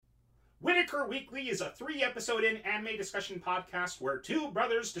Whitaker Weekly is a 3-episode anime discussion podcast where two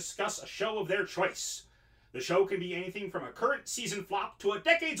brothers discuss a show of their choice. The show can be anything from a current season flop to a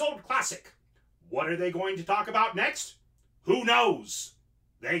decades-old classic. What are they going to talk about next? Who knows?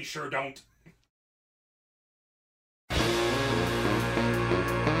 They sure don't.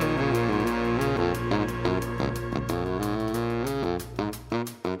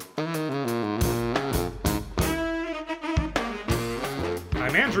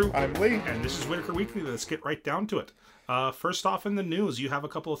 I'm Andrew. I'm Lee. And this is Whitaker Weekly. Let's get right down to it. First off in the news, you have a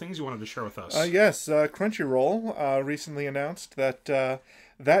couple of things you wanted to share with us. Yes, Crunchyroll recently announced that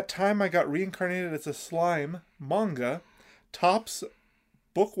That Time I Got Reincarnated as a Slime manga tops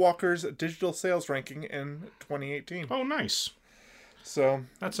Bookwalker's digital sales ranking in 2018. Oh, nice. So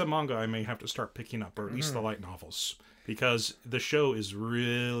that's a manga I may have to start picking up, or at least the light novels, because the show is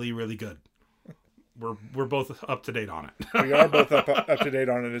really, really good. We're both up to date on it. We are both up to date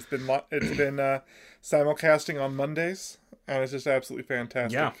on it. It's been simulcasting on Mondays, and it's just absolutely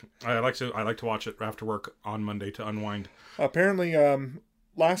fantastic. Yeah, I like to watch it after work on Monday to unwind. Apparently,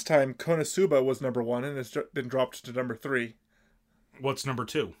 last time Konosuba was number 1, and it's been dropped to number 3. What's number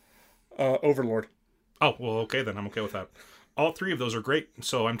 2? Overlord. Oh, well, okay then. I'm okay with that. All 3 of those are great,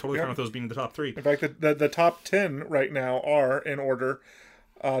 so I'm totally fine with those being the top 3. In fact, the top 10 right now are in order.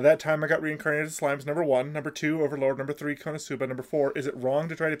 That Time I Got Reincarnated as Slime's number 1. Number 2, Overlord. Number 3, Konosuba. Number 4, Is It Wrong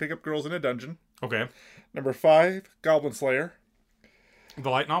to Try to Pick Up Girls in a Dungeon? Okay. Number 5, Goblin Slayer.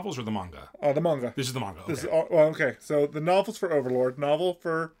 The light novels or the manga? The manga. This is the manga. Okay. Okay. So the novels for Overlord, novel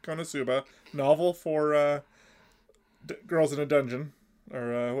for Konosuba, novel for Girls in a Dungeon.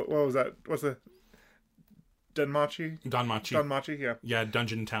 Or what was that? What's the... Danmachi? Danmachi, yeah. Yeah,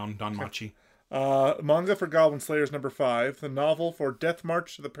 Dungeon Town, Danmachi. Manga for Goblin Slayer is number 5. The novel for Death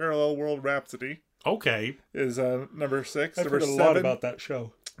March to the Parallel World Rhapsody. Okay. Is number 6. I've heard a lot about that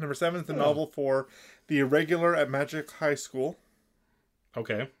show. Number 7 is the novel for The Irregular at Magic High School.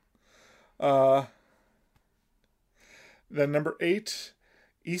 Okay. Then number 8,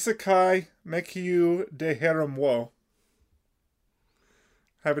 Isekai Mekyu de Harem wo.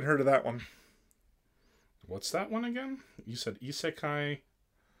 Haven't heard of that one. What's that one again? You said Isekai.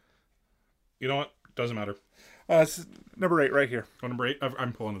 You know what? Doesn't matter. It's number 8 right here. Oh, number 8?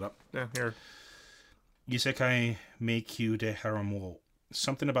 I'm pulling it up. Yeah, here. Isekai Meikyu de Harem wo.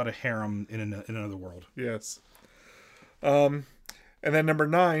 Something about a harem in another world. Yes. And then number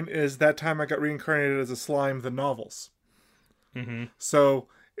 9 is That Time I Got Reincarnated as a Slime, the novels. Mm-hmm. So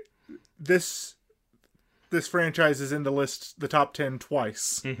this franchise is in the top 10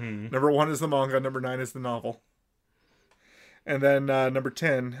 twice. Mm-hmm. Number 1 is the manga. Number 9 is the novel. And then number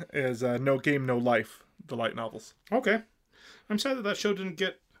 10 is No Game, No Life, the light novels. Okay. I'm sad that show didn't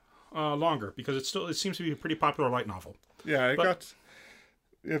get longer, because it seems to be a pretty popular light novel. Yeah,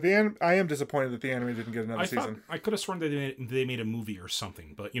 I am disappointed that the anime didn't get another season. I could have sworn they made a movie or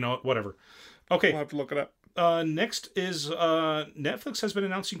something, but you know, whatever. Okay. We'll have to look it up. Next is Netflix has been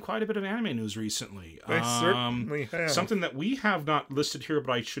announcing quite a bit of anime news recently. They certainly have. Something that we have not listed here,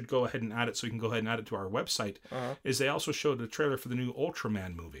 but I should go ahead and add it so we can go ahead and add it to our website, is they also showed a trailer for the new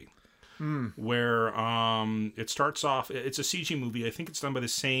Ultraman movie. Where it starts off, it's a CG movie. I think it's done by the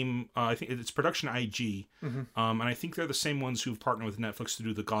same, I think it's Production IG. And I think they're the same ones who've partnered with Netflix to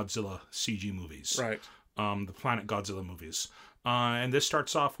do the Godzilla CG movies. Right. The Planet Godzilla movies. And this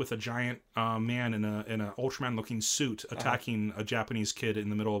starts off with a giant man in a Ultraman-looking suit attacking a Japanese kid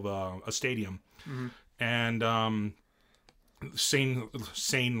in the middle of a stadium. And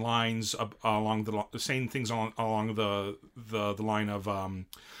sane lines along the same things along the line of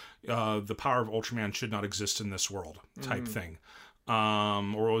the power of Ultraman should not exist in this world type thing.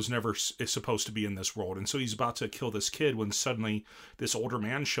 Or was never supposed to be in this world. And so he's about to kill this kid when suddenly this older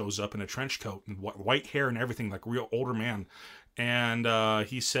man shows up in a trench coat and white hair and everything, like a real older man. And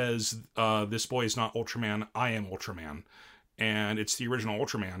he says, this boy is not Ultraman, I am Ultraman. And it's the original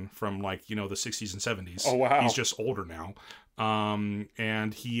Ultraman from, like, you know, the 60s and 70s. Oh, wow. He's just older now.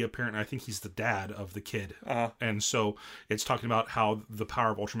 And he apparently, I think he's the dad of the kid. And so it's talking about how the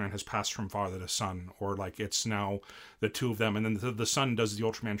power of Ultraman has passed from father to son, or like it's now the two of them. And then the son does the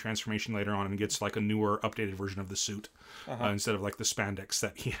Ultraman transformation later on and gets like a newer, updated version of the suit instead of like the spandex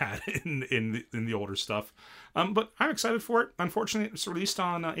that he had in the older stuff. But I'm excited for it. Unfortunately, it's released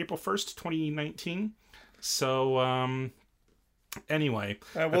on April 1st, 2019. So, anyway,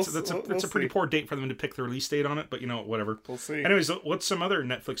 it's a pretty poor date for them to pick the release date on it, but you know, whatever. We'll see. Anyways, what's some other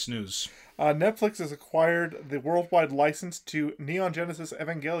Netflix news? Netflix has acquired the worldwide license to Neon Genesis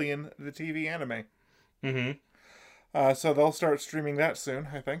Evangelion, the TV anime. So they'll start streaming that soon,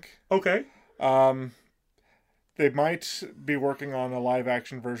 I think. Okay. They might be working on a live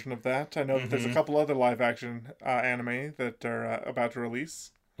action version of that. I know that there's a couple other live action anime that are about to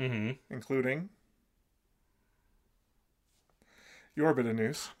release, including your bit of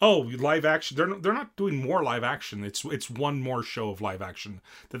news. Oh, live action. They're not doing more live action. It's one more show of live action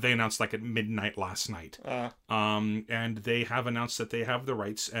that they announced like at midnight last night. And they have announced that they have the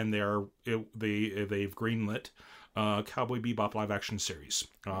rights and they've greenlit Cowboy Bebop live action series.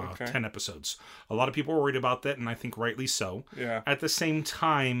 10 episodes. A lot of people were worried about that, and I think rightly so. Yeah. At the same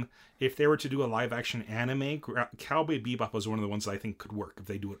time, if they were to do a live action anime, Cowboy Bebop was one of the ones that I think could work if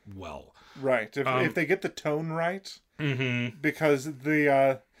they do it well. Right. If they get the tone right. Because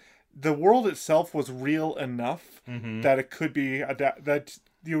the world itself was real enough that it could be that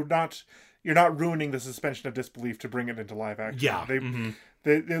you're not ruining the suspension of disbelief to bring it into live action. Yeah.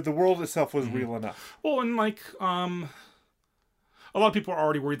 The world itself was real enough. Well, and like a lot of people are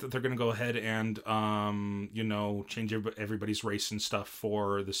already worried that they're going to go ahead and change everybody's race and stuff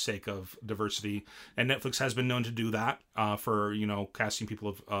for the sake of diversity, and Netflix has been known to do that for casting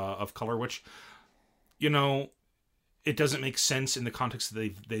people of color, which it doesn't make sense in the context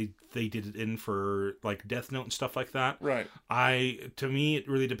that they did it in for like Death Note and stuff like that. Right. To me, it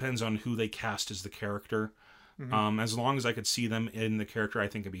really depends on who they cast as the character. As long as I could see them in the character, I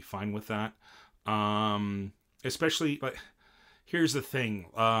think I'd be fine with that. Especially like, here's the thing.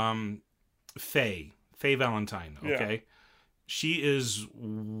 Faye Valentine. Okay. Yeah. She is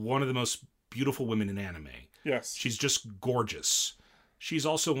one of the most beautiful women in anime. Yes. She's just gorgeous. She's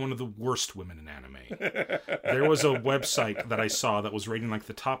also one of the worst women in anime. There was a website that I saw that was rating like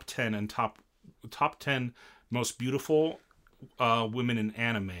the top 10 and top 10 most beautiful women in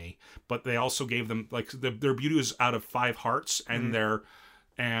anime, but they also gave them like their beauty was out of 5 hearts, and their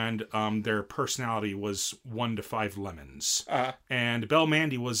personality was 1 to 5 lemons. And Belle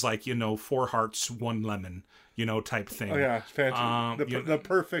Mandy was like 4 hearts, 1 lemon, type thing. Oh yeah, fantastic. The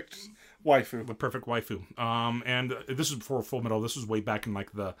perfect waifu. The perfect waifu. And this was before Full Metal. This was way back in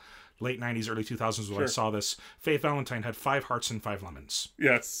like the late 90s, early 2000s when I saw this. Faye Valentine had 5 hearts and 5 lemons.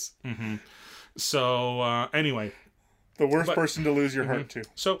 Yes. So anyway, the worst person to lose your heart to.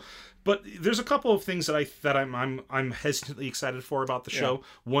 So, but there's a couple of things that I'm hesitantly excited for about the show.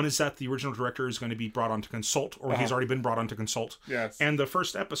 One is that the original director is going to be brought on to consult, or he's already been brought on to consult. Yes. And the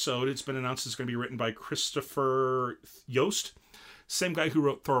first episode, it's been announced, is going to be written by Christopher Yost, same guy who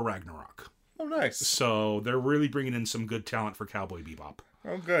wrote Thor Ragnarok. Oh, nice. So they're really bringing in some good talent for Cowboy Bebop.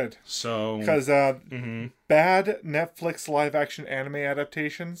 Oh, good. So because bad Netflix live action anime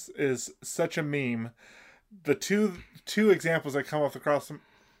adaptations is such a meme. The two examples that come off across the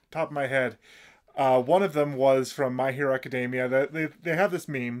top of my head, one of them was from My Hero Academia. They have this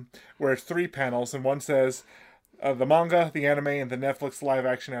meme where it's 3 panels, and one says the manga, the anime, and the Netflix live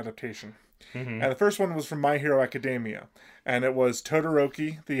action adaptation. And the first one was from My Hero Academia, and it was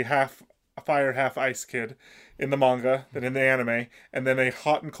Todoroki, the half fire, half ice kid in the manga, then in the anime, and then a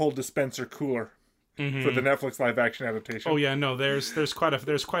hot and cold dispenser cooler for the Netflix live action adaptation. Oh yeah, no, there's quite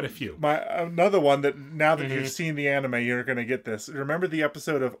a few. Another one that now that you've seen the anime, you're gonna get this. Remember the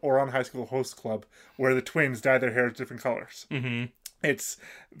episode of Ouran High School Host Club where the twins dye their hair different colors? It's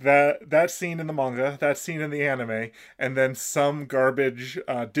that scene in the manga, that scene in the anime, and then some garbage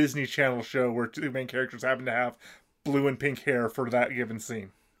Disney Channel show where 2 main characters happen to have blue and pink hair for that given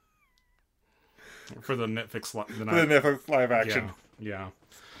scene. For the Netflix live action. Yeah.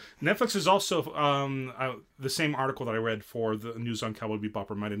 Netflix is also, the same article that I read for the news on Cowboy Bebop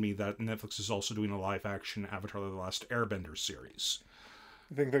reminded me that Netflix is also doing a live action Avatar: The Last Airbender series.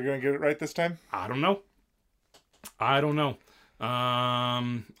 You think they're going to get it right this time? I don't know.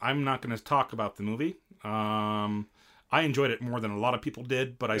 I'm not going to talk about the movie. I enjoyed it more than a lot of people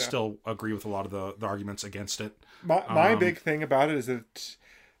did, but I still agree with a lot of the arguments against it. My big thing about it is that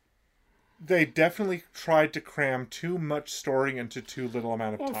they definitely tried to cram too much story into too little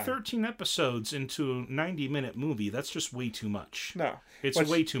amount of time. 13 episodes into a 90-minute movie, that's just way too much. No. It's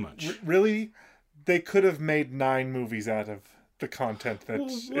way too much. Really, they could have made 9 movies out of the content that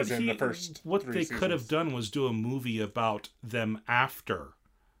is in the first What 3 they seasons. could have done was do a movie about them after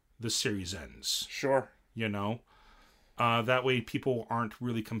the series ends. Sure. That way people aren't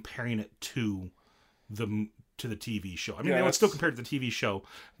really comparing it to the TV show. I mean, they would still compare it to the TV show,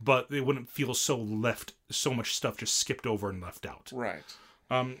 but they wouldn't feel so much stuff just skipped over and left out. Right.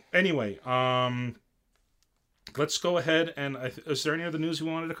 Anyway, let's go ahead and is there any other news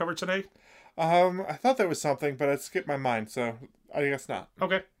we wanted to cover today? I thought there was something, but it skipped my mind, so I guess not.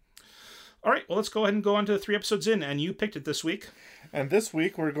 Okay. All right, well, let's go ahead and go on to the 3 episodes in, and you picked it this week. And this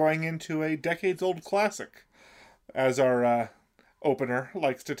week, we're going into a decades-old classic, as our opener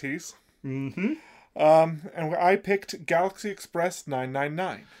likes to tease. And I picked Galaxy Express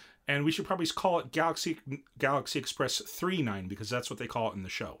 999. And we should probably call it Galaxy Express 39 because that's what they call it in the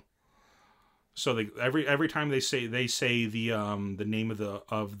show. So every time they say the name of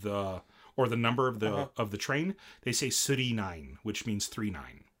the or the number of the train, they say 39, which means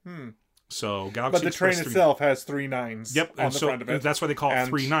 39. So Galaxy But the Express train itself has 3 nines Yep, on and the so front of it. that's why they call it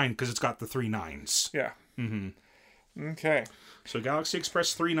 39 because it's got the 3 nines. Yeah. Mm-hmm. Okay. So Galaxy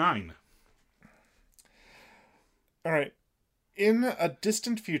Express 39. All right. In a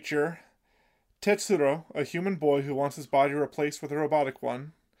distant future, Tetsuro, a human boy who wants his body replaced with a robotic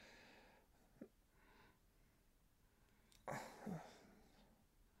one,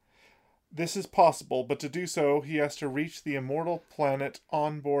 this is possible, but to do so, he has to reach the immortal planet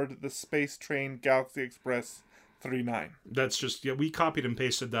on board the space train Galaxy Express 39. That's just we copied and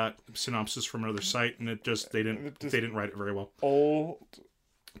pasted that synopsis from another site, and they didn't write it very well. Old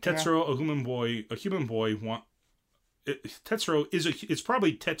Tetsuro, a human boy Tetsuro it's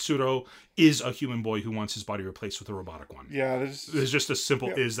probably Tetsuro is a human boy who wants his body replaced with a robotic one. Yeah, there's just a simple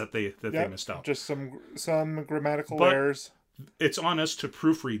is that they missed out. Just some grammatical errors. It's on us to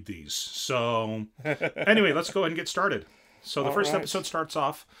proofread these. So anyway, let's go ahead and get started. So the first episode starts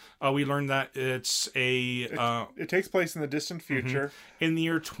off. We learn that it takes place in the distant future, in the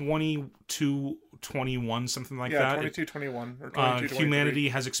year 2221, something like that. Yeah, 2221 or 2223. Humanity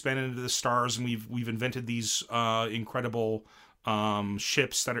has expanded into the stars, and we've invented these incredible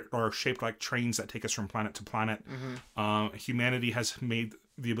ships that are shaped like trains that take us from planet to planet. Humanity has made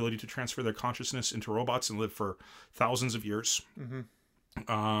the ability to transfer their consciousness into robots and live for thousands of years.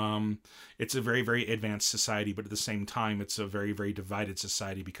 It's a very, very advanced society, but at the same time, it's a very, very divided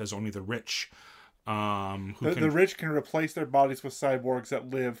society because only the rich, the rich can replace their bodies with cyborgs that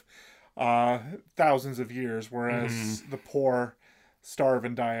live thousands of years, whereas the poor starve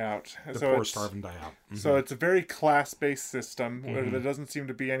and die out. So it's a very class-based system where there doesn't seem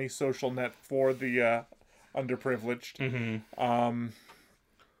to be any social net for the underprivileged.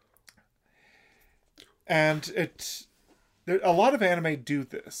 And a lot of anime do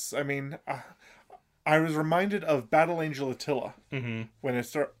this. I mean, I was reminded of Battle Angel Attila when it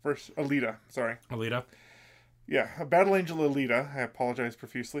first Alita. Sorry, Alita. Yeah, Battle Angel Alita. I apologize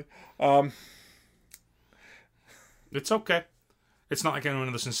profusely. It's okay. It's not like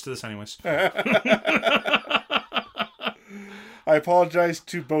anyone listens to this, anyways. I apologize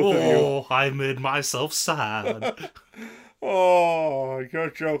to both of you. Oh, I made myself sad. Oh, your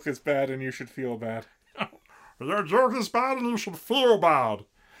joke is bad, and you should feel bad. Your joke is bad and you should feel bad.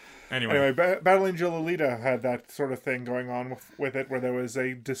 Anyway, Battle Angel Alita had that sort of thing going on with it, where there was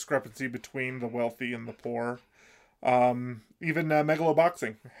a discrepancy between the wealthy and the poor. Even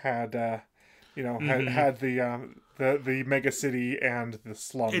Megaloboxing had, had the mega city and the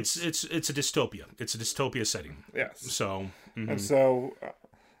slums. It's a dystopia. It's a dystopia setting. Yes. So and so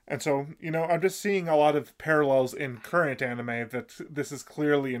I'm just seeing a lot of parallels in current anime that this is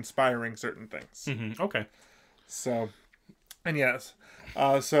clearly inspiring certain things. Okay. So, and yes,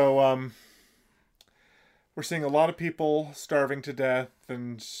 we're seeing a lot of people starving to death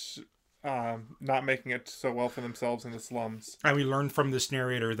and not making it so well for themselves in the slums. And we learned from this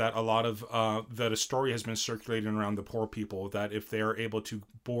narrator that a lot of that a story has been circulating around the poor people that if they are able to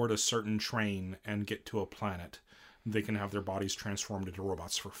board a certain train and get to a planet, they can have their bodies transformed into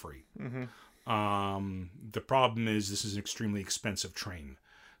robots for free. The problem is this is an extremely expensive train.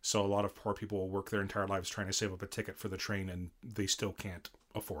 So a lot of poor people will work their entire lives trying to save up a ticket for the train, and they still can't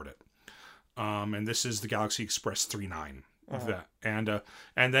afford it. And this is the Galaxy Express 39 of that.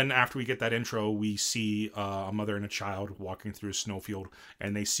 And then after we get that intro, we see a mother and a child walking through a snowfield,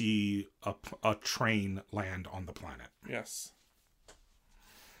 and they see a train land on the planet. Yes.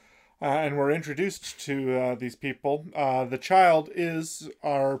 And we're introduced to these people. The child is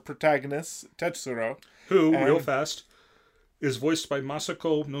our protagonist, Tetsuro. Who, real fast, is voiced by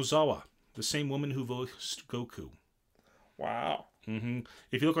Masako Nozawa, the same woman who voiced Goku. Wow.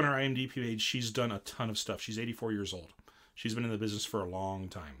 If you look on her IMDb page, she's done a ton of stuff. She's 84 years old. She's been in the business for a long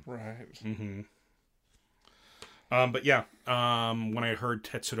time. Right. But yeah, when I heard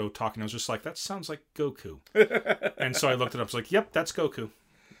Tetsuro talking, I was just like, that sounds like Goku. And so I looked it up. I was like, yep, that's Goku.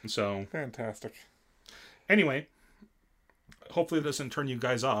 So fantastic. Anyway, hopefully it doesn't turn you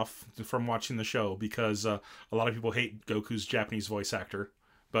guys off from watching the show because a lot of people hate Goku's Japanese voice actor.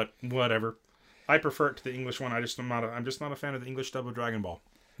 But whatever. I prefer it to the English one. I'm just not a fan of the English dub of Dragon Ball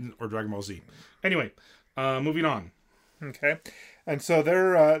or Dragon Ball Z. Anyway, moving on. Okay, and so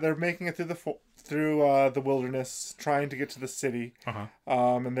they're making it through the wilderness, trying to get to the city.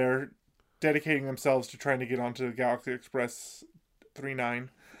 And they're dedicating themselves to trying to get onto the Galaxy Express 39.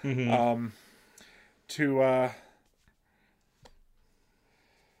 to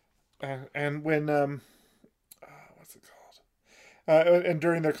and when what's it called? And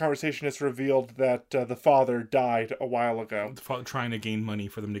during their conversation, it's revealed that the father died a while ago, trying to gain money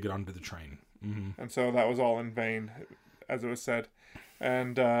for them to get onto the train. Mm-hmm. And so that was all in vain, as it was said.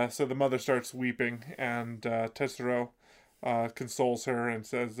 And so the mother starts weeping, and Tetsuro consoles her and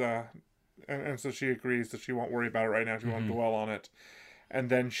says, and so she agrees that she won't worry about it right now. She won't dwell on it. And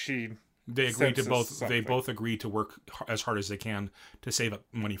then they agree to both. Something. They both agree to work as hard as they can to save up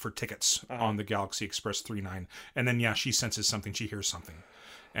money for tickets on the Galaxy Express 39. And then she senses something. She hears something,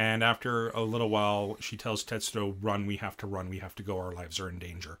 and after a little while, she tells Tetsuro, "Run! We have to run. We have to go. Our lives are in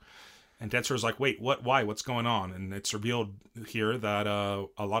danger." And Tetsuro's like, "Wait, what? Why? What's going on?" And it's revealed here that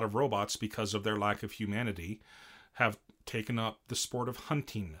a lot of robots, because of their lack of humanity, have taken up the sport of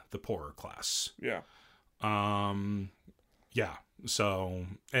hunting the poorer class. Yeah. Yeah. So,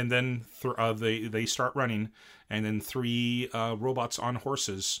 and then they start running, and then 3 robots on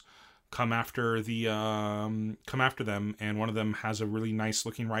horses come after them, and one of them has a really nice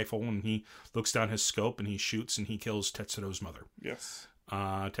looking rifle, and he looks down his scope and he shoots and he kills Tetsuro's mother. Yes.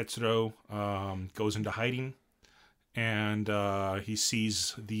 Tetsuro goes into hiding, and he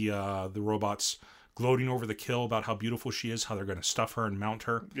sees the robots gloating over the kill about how beautiful she is, how they're going to stuff her and mount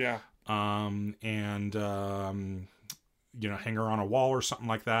her. Yeah. Hang her on a wall or something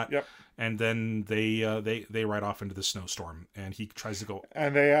like that. Yep. And then they ride off into the snowstorm, and he tries to go.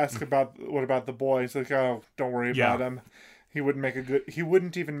 And they ask what about the boy? He's like, "Oh, don't worry about him. He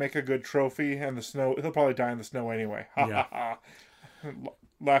wouldn't even make a good trophy, and the snow. He'll probably die in the snow anyway." Ha ha ha.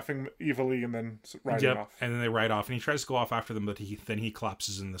 Laughing evilly, and then riding off. And then they ride off, and he tries to go off after them, but he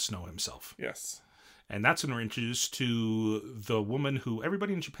collapses in the snow himself. Yes. And that's when we're introduced to the woman who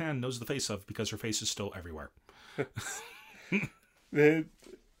everybody in Japan knows the face of, because her face is still everywhere.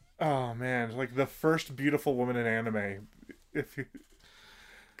 Oh man, like the first beautiful woman in anime.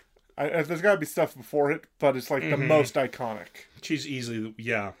 There's got to be stuff before it, but it's like the most iconic. She's easily,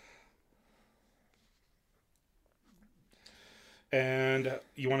 yeah. And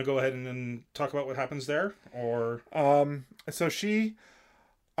you want to go ahead and then talk about what happens there, or so she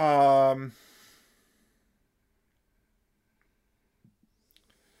yeah,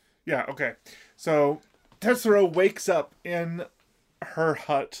 okay. So Tetsuro wakes up in her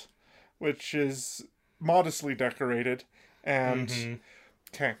hut, which is modestly decorated, and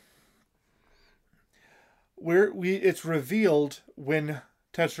okay. It's revealed when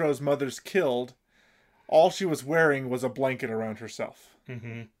Tetsuro's mother's killed, all she was wearing was a blanket around herself.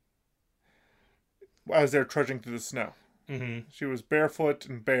 As they're trudging through the snow. She was barefoot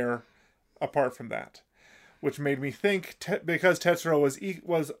and bare apart from that, which made me think because Tetsuro was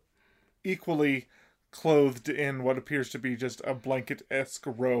equally clothed in what appears to be just a blanket-esque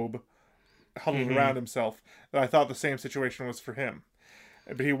robe huddled around himself, that I thought the same situation was for him.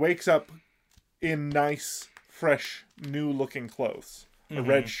 But he wakes up in nice, fresh, new-looking clothes. A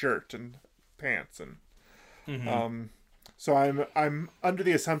red shirt and pants. And so I'm under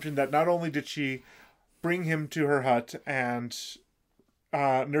the assumption that not only did she bring him to her hut and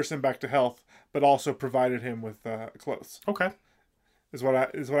nurse him back to health, but also provided him with clothes. Okay. Is what I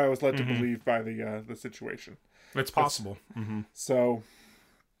was led to believe by the situation. It's possible. So,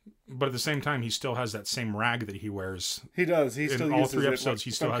 but at the same time, he still has that same rag that he wears. He does. He still uses all 3 episodes.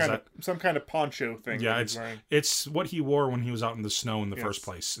 He still has that some kind of poncho thing. Yeah, it's what he wore when he was out in the snow in the first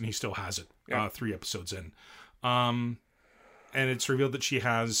place, and he still has it. 3 episodes in, and it's revealed that she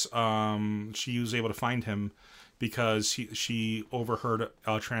was able to find him because she overheard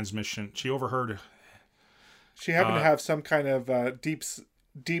a transmission. She happened to have some kind of deep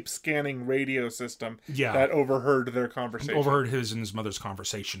scanning radio system that overheard their conversation. Overheard his and his mother's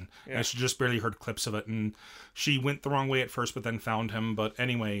conversation. Yeah. And she just barely heard clips of it. And she went the wrong way at first, but then found him. But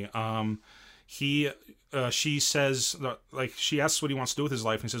anyway, she says, like, she asks what he wants to do with his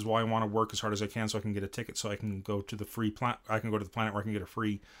life. And he says, well, I want to work as hard as I can so I can get a ticket so I can go to the I can go to the planet where I can get a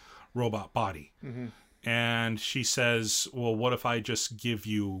free robot body. And she says, well, what if I just give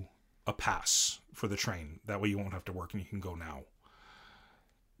you a pass for the train? That way you won't have to work and you can go now.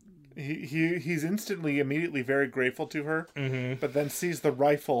 He's immediately very grateful to her, but then sees the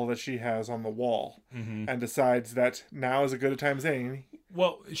rifle that she has on the wall and decides that now is as good a time as any.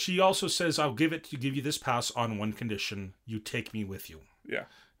 Well, she also says, I'll give you this pass on one condition: you take me with you. Yeah.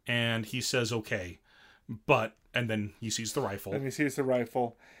 And he says, okay, and then he sees the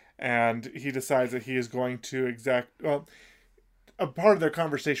rifle. And he decides that he is going to a part of their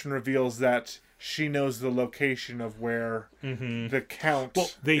conversation reveals that she knows the location of where the Count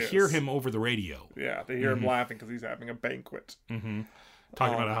Well, they hear him over the radio. Yeah, they hear him laughing because he's having a banquet.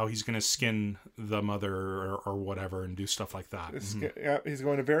 talking about how he's going to skin the mother or whatever and do stuff like that. Yeah, he's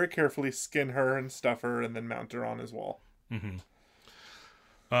going to very carefully skin her and stuff her and then mount her on his wall.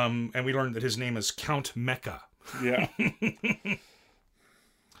 And we learned that his name is Count Mecha. Yeah.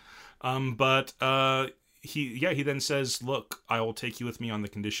 But he then says, "Look, I will take you with me on the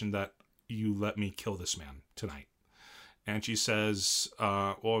condition that you let me kill this man tonight." And she says,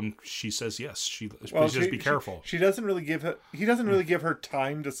 and she says yes. She says, "Be careful." She doesn't really give her. He doesn't really give her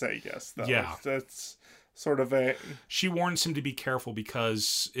time to say yes, though. Yeah, that's sort of a. She warns him to be careful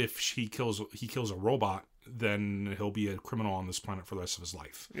because if he kills a robot, then he'll be a criminal on this planet for the rest of his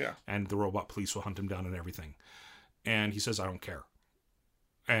life. Yeah, and the robot police will hunt him down and everything. And he says, "I don't care."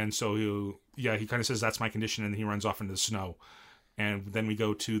 And so he kind of says, "That's my condition," and he runs off into the snow. And then we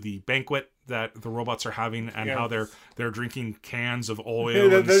go to the banquet that the robots are having, and how they're drinking cans of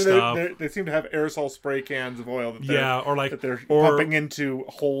oil and stuff. They seem to have aerosol spray cans of oil. That they're pumping into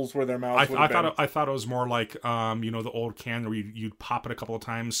holes where their mouths would have been. I thought it was more like the old can where you'd pop it a couple of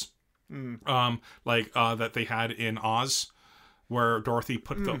times, that they had in Oz, where Dorothy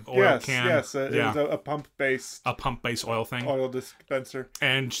put the oil can. Yes, it was a pump-based oil thing. Oil dispenser.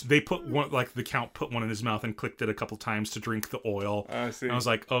 And they put one, the Count put one in his mouth and clicked it a couple times to drink the oil. I see. And I was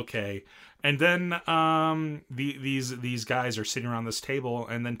like, okay. And then these guys are sitting around this table,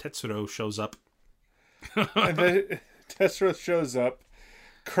 and then Tetsuro shows up. And then Tetsuro shows up,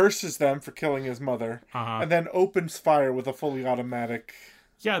 curses them for killing his mother, and then opens fire with a fully automatic...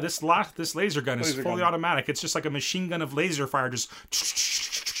 Yeah, this laser gun is fully automatic. It's just like a machine gun of laser fire, just...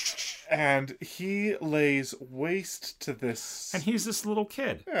 And he lays waste to this... And he's this little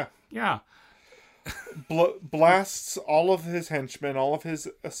kid. Yeah. Blasts all of his henchmen, all of his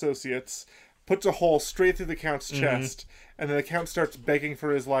associates, puts a hole straight through the Count's chest, and then the Count starts begging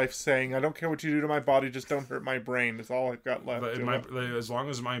for his life, saying, "I don't care what you do to my body, just don't hurt my brain. That's all I've got left." As long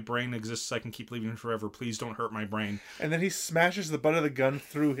as my brain exists, I can keep living forever. Please don't hurt my brain. And then he smashes the butt of the gun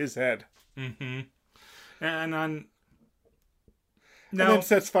through his head. And then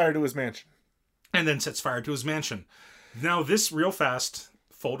sets fire to his mansion. Now, this, real fast,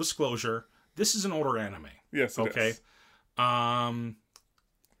 full disclosure, this is an older anime. Yes, it is.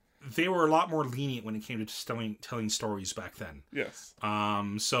 They were a lot more lenient when it came to telling stories back then. Yes.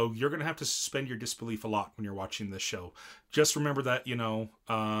 So you're going to have to suspend your disbelief a lot when you're watching this show. Just remember that,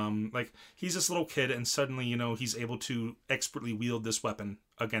 he's this little kid and suddenly, he's able to expertly wield this weapon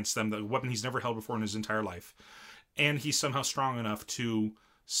against them, the weapon he's never held before in his entire life. And he's somehow strong enough to,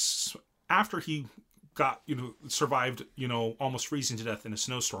 after he got, survived, almost freezing to death in a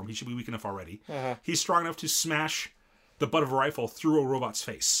snowstorm, he should be weak enough already. He's strong enough to smash the butt of a rifle through a robot's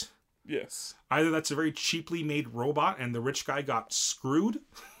face. Yes. Either that's a very cheaply made robot and the rich guy got screwed,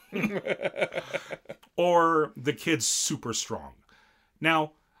 or the kid's super strong.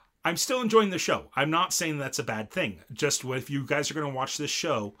 Now, I'm still enjoying the show. I'm not saying that's a bad thing. Just if you guys are going to watch this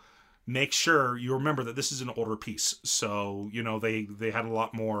show, make sure you remember that this is an older piece. So, they had a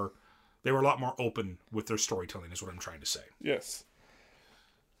lot more... They were a lot more open with their storytelling, is what I'm trying to say. Yes.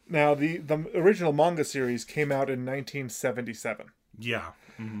 Now, the original manga series came out in 1977. Yeah.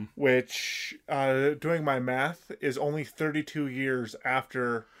 Which, doing my math, is only 32 years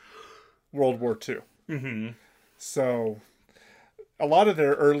after World War II. So, a lot of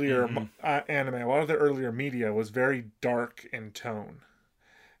their earlier anime, a lot of their earlier media was very dark in tone.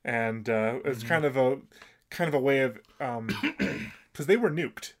 And it's kind of a way of... because they were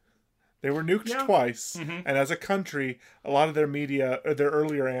nuked. They were nuked twice, and as a country, a lot of their media, their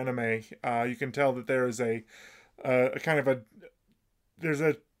earlier anime, you can tell that there is there's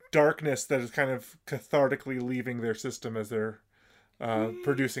a darkness that is kind of cathartically leaving their system as they're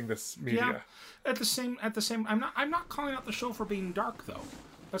producing this media. Yeah. At the same, I'm not calling out the show for being dark though.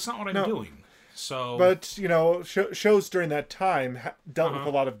 That's not what I'm doing. So, but shows during that time dealt with a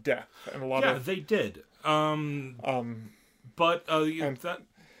lot of death and a lot of they did.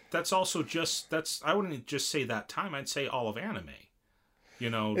 That's also I wouldn't just say that time. I'd say all of anime.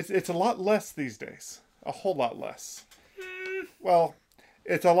 It's a lot less these days. A whole lot less. Well,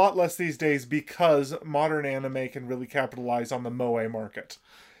 it's a lot less these days because modern anime can really capitalize on the moe market.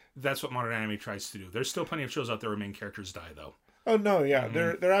 That's what modern anime tries to do. There's still plenty of shows out there where main characters die, though. Oh no, yeah,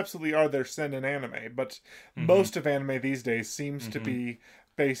 there absolutely are. There's seinen anime, but most of anime these days seems to be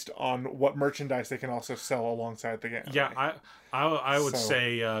based on what merchandise they can also sell alongside the game. Yeah, I would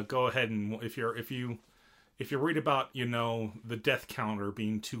say go ahead and if you're worried about the death counter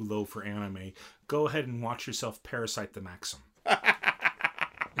being too low for anime, go ahead and watch yourself Parasite the Maxim.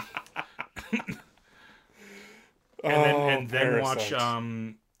 and then watch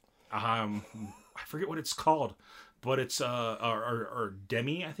I forget what it's called, but it's or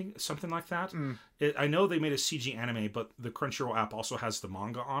Demi, I think, something like that. I know they made a CG anime, but the Crunchyroll app also has the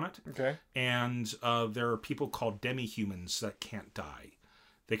manga on it. Okay. And there are people called demi-humans that can't die.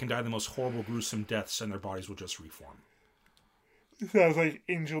 They can die the most horrible, gruesome deaths, and their bodies will just reform. Sounds like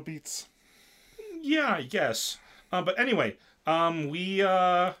Angel Beats. Yeah, I guess. But anyway, we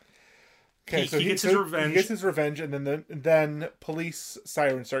Okay, he gets his revenge. He gets his revenge, and then police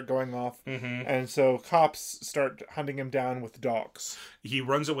sirens start going off, and so cops start hunting him down with dogs. He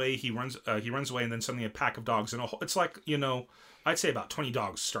runs away. He runs away, and then suddenly a pack of dogs, and it's like, I'd say about 20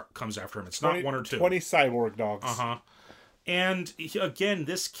 dogs comes after him. It's not one or two. 20 cyborg dogs. And again,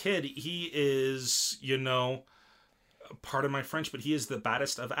 this kid, he is, pardon my French, but he is the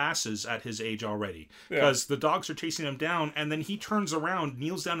baddest of asses at his age already. Because the dogs are chasing him down, and then he turns around,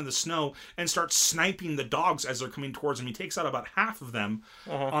 kneels down in the snow, and starts sniping the dogs as they're coming towards him. He takes out about half of them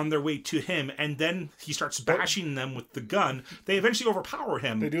on their way to him, and then he starts bashing them with the gun. They eventually overpower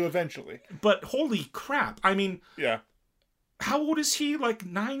him. They do eventually. But holy crap. I mean... Yeah. How old is he? Like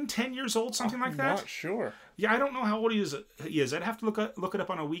 9, 10 years old, something like that? I'm not sure. Yeah, I don't know how old he is. I'd have to look it up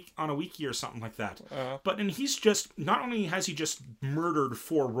on a wiki or something like that. But he's just, not only has he just murdered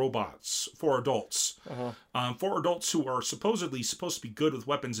 4 adults, 4 adults who are supposedly supposed to be good with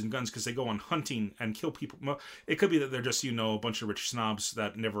weapons and guns because they go on hunting and kill people. Well, it could be that they're just a bunch of rich snobs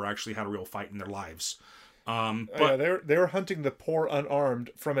that never actually had a real fight in their lives. But they were hunting the poor unarmed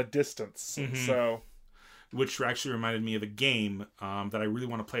from a distance. So. Which actually reminded me of a game that I really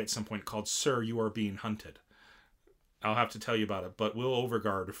want to play at some point called Sir, You Are Being Hunted. I'll have to tell you about it. But Will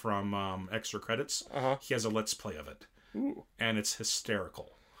Overgard from Extra Credits, he has a Let's Play of it. Ooh. And it's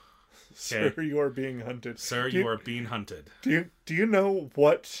hysterical. Okay. Sir, you are being hunted. Sir, you are being hunted. Do you know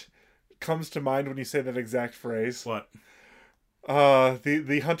what comes to mind when you say that exact phrase? What?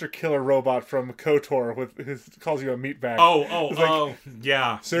 The hunter-killer robot from KOTOR who calls you a meatbag.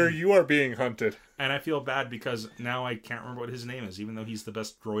 Yeah. Sir, you are being hunted. And I feel bad because now I can't remember what his name is, even though he's the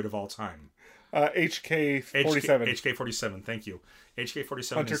best droid of all time. HK-47. HK-47, thank you.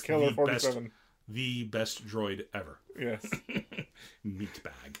 HK-47 Hunter-killer is 47. The best droid ever. Yes.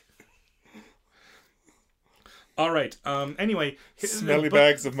 Meatbag. All right. Anyway, smelly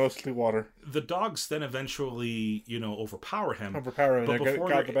bags of mostly water. The dogs then eventually, overpower him. And they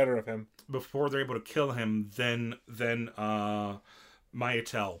got the better of him. Before they're able to kill him, then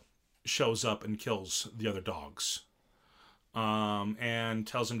Mayatel shows up and kills the other dogs. And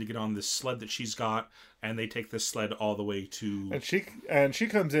tells him to get on this sled that she's got, and they take this sled all the way to. And she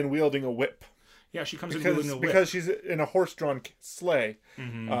comes in wielding a whip. Yeah, she comes in wielding a whip because she's in a horse-drawn sleigh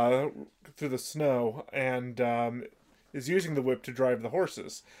through the snow, and is using the whip to drive the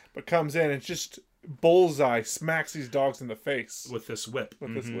horses. But comes in and just bullseye smacks these dogs in the face with this whip.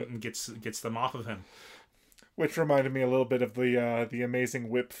 And gets them off of him. Which reminded me a little bit of the amazing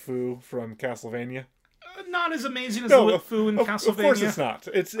Whip Fu from Castlevania. Not as amazing as the Whip Fu in Castlevania. Of course it's not.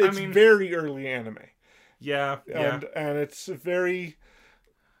 It's very early anime. Yeah. And it's very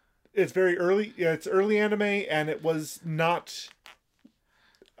early. Yeah, it's early anime, and it was not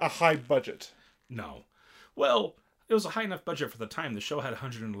a high budget. No. Well, it was a high enough budget for the time. The show had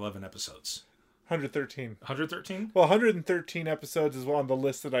 111 episodes. 113. 113? Well, 113 episodes is on the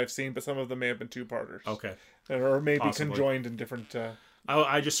list that I've seen, but some of them may have been 2-parters. Okay. Or maybe conjoined in different...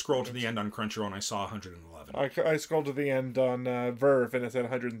 I just scrolled to the end on Crunchyroll and I saw 111. I scrolled to the end on Verve and it said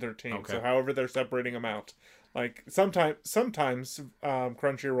 113. Okay. So however they're separating them out. Like, sometimes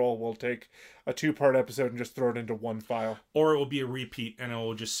Crunchyroll will take a 2-part episode and just throw it into one file. Or it will be a repeat and it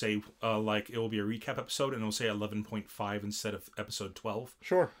will just say, it will be a recap episode and it will say 11.5 instead of episode 12.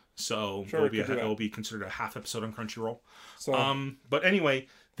 Sure. So it will be considered a half episode on Crunchyroll. So, but anyway,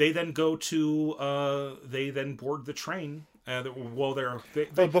 they then go to they then board the train. Before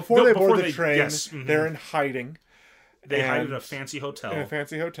they board the train, yes, they're in hiding. They hide at a fancy hotel. In a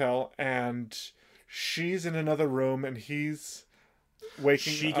fancy hotel, and she's in another room, and he's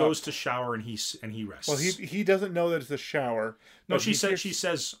waking. She goes to shower, and he rests. Well, he doesn't know that it's a shower. No, she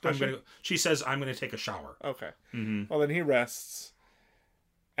says I'm gonna take a shower. Okay. Well, then he rests.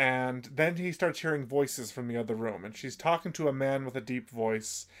 And then he starts hearing voices from the other room. And she's talking to a man with a deep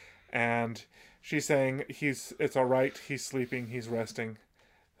voice. And she's saying, it's all right. He's sleeping. He's resting.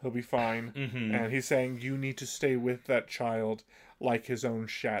 He'll be fine. And he's saying, you need to stay with that child like his own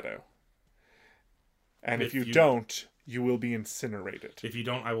shadow. And if you don't, you will be incinerated. If you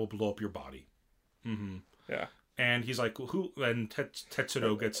don't, I will blow up your body. Yeah. And he's like, who? And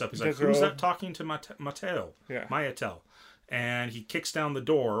Tetsuro gets up. He's like, who's that talking to Mayatel? Yeah. Mayatel. And he kicks down the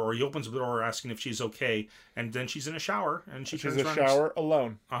door, or he opens the door asking if she's okay. And then she's in a shower, and she's in a shower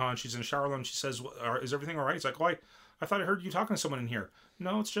alone. And she's in a shower alone. She says, "Is everything all right?" He's like, "Why? I thought I heard you talking to someone in here."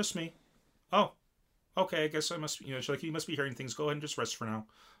 "No, it's just me." "Oh, okay. I guess I must. She's like, "You must be hearing things. Go ahead and just rest for now."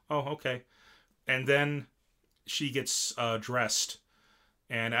 "Oh, okay." And then she gets dressed,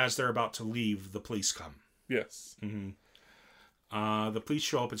 and as they're about to leave, the police come. Yes. Mm-hmm. The police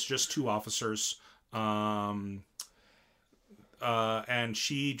show up. It's just 2 officers. And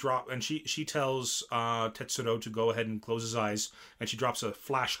she tells Tetsuro to go ahead and close his eyes, and she drops a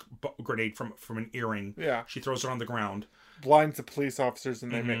flash grenade from an earring. Yeah. She throws it on the ground, blinds the police officers,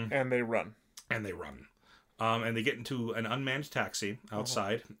 and they run. And they run. And they get into an unmanned taxi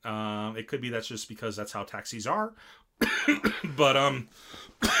outside. It could be that's just because that's how taxis are. But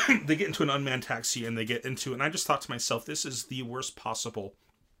they get into an unmanned taxi, and and I just thought to myself, this is the worst possible.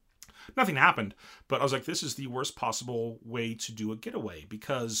 Nothing happened, but I was like, this is the worst possible way to do a getaway,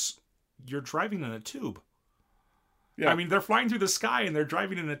 because you're driving in a tube. Yeah. I mean, they're flying through the sky and they're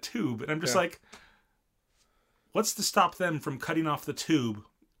driving in a tube. And I'm just like, what's to stop them from cutting off the tube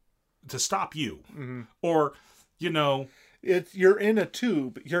to stop you? Mm-hmm. Or, you're in a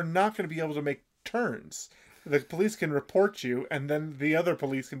tube. You're not going to be able to make turns. The police can report you, and then the other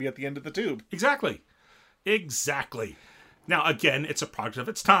police can be at the end of the tube. Exactly. Now, again, it's a product of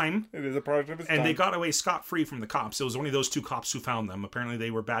its time. It is a product of its time. And they got away scot-free from the cops. It was only those 2 cops who found them. Apparently,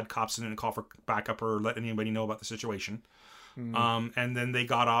 they were bad cops and didn't call for backup or let anybody know about the situation. Mm. And then they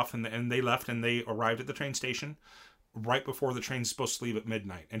got off, and they left, and they arrived at the train station right before the train's supposed to leave at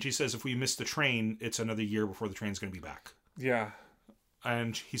midnight. And she says, if we miss the train, it's another year before the train's going to be back. Yeah.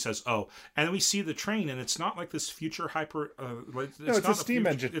 And he says, "Oh," and then we see the train, and it's not like this future hyper. It's a steam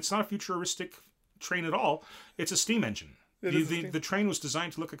engine. It's not a futuristic train at all. It's a steam engine. The train was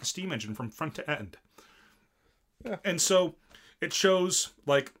designed to look like a steam engine from front to end. Yeah. And so it shows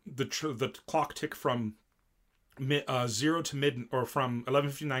like the clock tick from 0 to mid, or from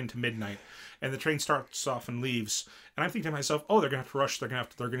 11:59 to midnight, and the train starts off and leaves. And I'm thinking to myself, oh, they're gonna have to rush. They're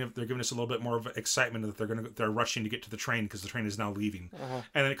giving us a little bit more of excitement that they're rushing to get to the train because the train is now leaving. Uh-huh.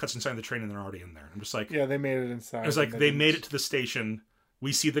 And then it cuts inside the train and they're already in there. I'm just like, yeah, they made it inside. It was like they made it to the station.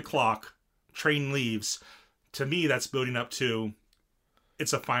 We see the clock. Train leaves. To me, that's building up to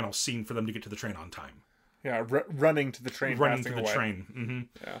it's a final scene for them to get to the train on time. Yeah, running to the train. Running to the train. Mm-hmm.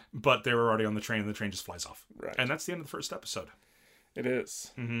 Yeah. But they were already on the train, and the train just flies off. Right. And that's the end of the first episode. It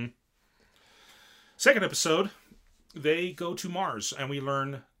is. Mm-hmm. Second episode, they go to Mars, and we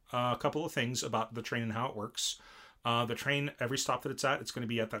learn a couple of things about the train and how it works. The train, every stop that it's at, it's going to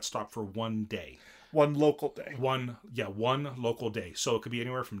be at that stop for 1 day. One local day. One local day. So it could be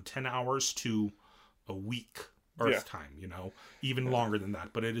anywhere from 10 hours to a week Earth time, even longer than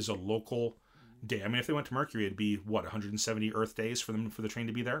that. But it is a local day. I mean, if they went to Mercury, it'd be 170 Earth days for the train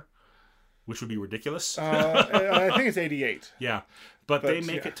to be there, which would be ridiculous. I think it's 88. Yeah, but they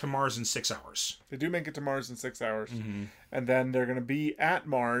make it to Mars in 6 hours. They do make it to Mars in 6 hours, and then they're going to be at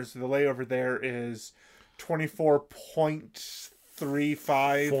Mars. The layover there is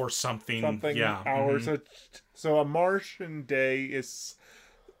 24.35 for something hours. So a Martian day is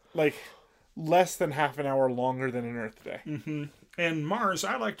like less than half an hour longer than an Earth day. Mm-hmm. And Mars,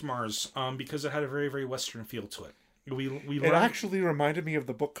 I liked Mars because it had a very, very Western feel to it. It actually reminded me of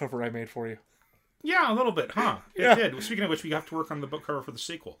the book cover I made for you. Yeah, a little bit, huh? It did. Speaking of which, we have to work on the book cover for the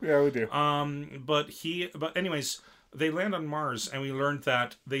sequel. Yeah, we do. But anyways, they land on Mars, and we learned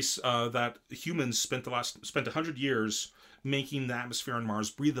that that humans spent 100 years making the atmosphere on Mars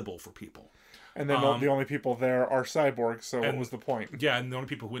breathable for people. And then the only people there are cyborgs, so what was the point? Yeah, and the only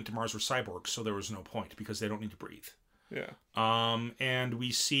people who went to Mars were cyborgs, so there was no point because they don't need to breathe. Yeah. And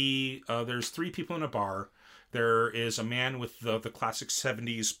we see there's 3 people in a bar. There is a man with the classic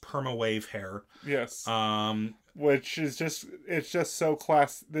 70s perma wave hair. Yes. Which is just so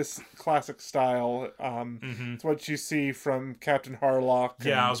this classic style. It's what you see from Captain Harlock.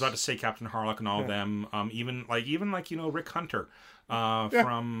 Yeah, I was about to say Captain Harlock and all of them. Even Rick Hunter.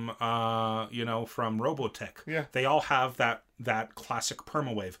 From Robotech. Yeah. They all have that classic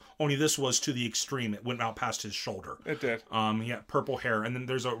permawave. Only this was to the extreme. It went out past his shoulder. It did. He had purple hair, and then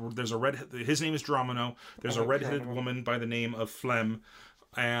there's a red. His name is Dromino. There's a redheaded woman by the name of Flem,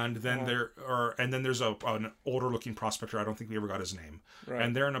 and then there's an older looking prospector. I don't think we ever got his name. Right.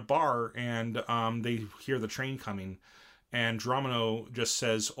 And they're in a bar, and they hear the train coming, and Dromino just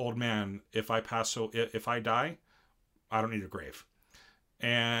says, "Old man, if I die, I don't need a grave."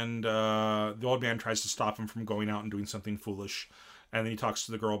 And the old man tries to stop him from going out and doing something foolish. And then he talks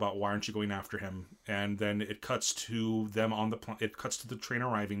to the girl about, why aren't you going after him? And then it cuts to them it cuts to the train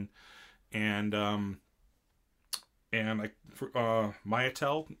arriving. And And like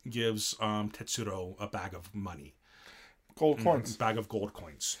Mayatel gives Tetsuro a bag of money, Gold coins. bag of gold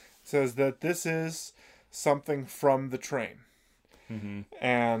coins. Says that this is something from the train,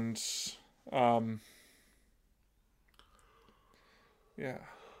 and yeah.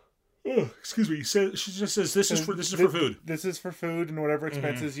 Oh, excuse me. She just says this is for food. This is for food and whatever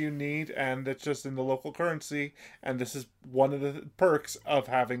expenses you need, and it's just in the local currency. And this is one of the perks of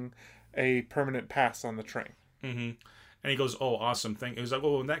having a permanent pass on the train. And he goes, "Oh, awesome! Thank." He was like,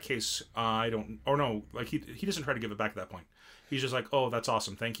 "Oh, in that case, I don't." Or no, like he doesn't try to give it back at that point. He's just like, "Oh, that's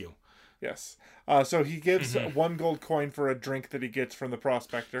awesome! Thank you." Yes. So he gives 1 gold coin for a drink that he gets from the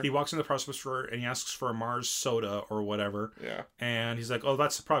prospector. He walks in the prospector store and he asks for a Mars soda or whatever. Yeah. And he's like, "Oh,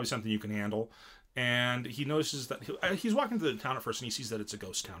 that's probably something you can handle." And he notices that he's walking through the town at first and he sees that it's a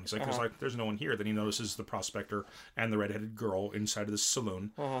ghost town. He's like, there's no one here. Then he notices the prospector and the redheaded girl inside of this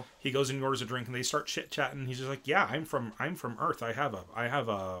saloon. He goes and he orders a drink and they start chit chatting. He's just like, "Yeah, I'm from Earth. I have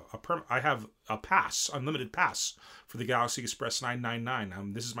a pass, unlimited pass for the Galaxy Express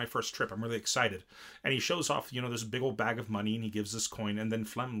 999. This is my first trip. I'm really excited." And he shows off, this big old bag of money and he gives this coin and then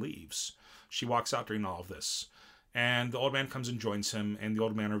Flem leaves. She walks out during all of this. And the old man comes and joins him, and the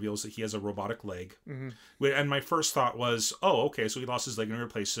old man reveals that he has a robotic leg. And my first thought was, oh, okay, so he lost his leg and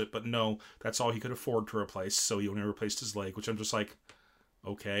replaced it. But no, that's all he could afford to replace, so he only replaced his leg, which I'm just like,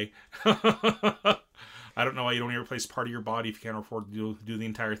 okay. I don't know why you don't replace part of your body if you can't afford to do the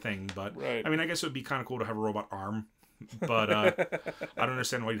entire thing. But, right. I mean, I guess it would be kind of cool to have a robot arm. But I don't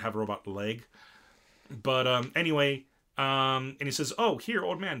understand why you'd have a robot leg. But anyway, and he says, "Oh, here,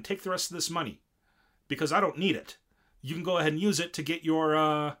 old man, take the rest of this money. Because I don't need it. You can go ahead and use it to get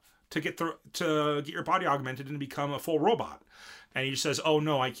your to get your body augmented and become a full robot." And he says, "Oh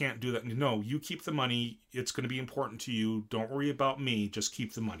no, I can't do that. No, you keep the money. It's going to be important to you. Don't worry about me. Just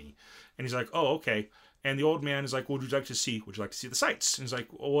keep the money." And he's like, "Oh, okay." And the old man is like, "Would you like to see the sights?" And he's like,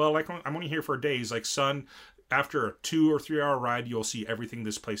 "Well, I'm only here for a day." He's like, "Son, after a 2 or 3 hour ride, you'll see everything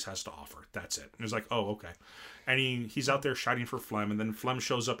this place has to offer. That's it." And he's like, "Oh, okay." And he's out there shouting for Flem, and then Flem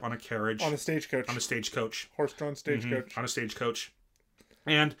shows up on a carriage. On a stagecoach. Horse-drawn stagecoach. On a stagecoach.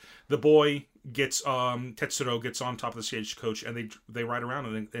 And the boy gets, Tetsuro gets on top of the stagecoach, and they ride around,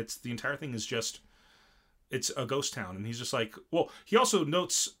 and the entire thing is just, it's a ghost town. And he's just like, well, he also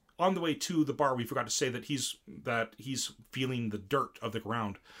notes on the way to the bar, we forgot to say that he's feeling the dirt of the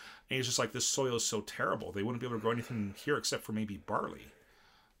ground. And he's just like, this soil is so terrible. They wouldn't be able to grow anything here except for maybe barley.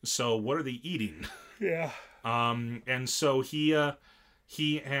 So what are they eating? Yeah. And so he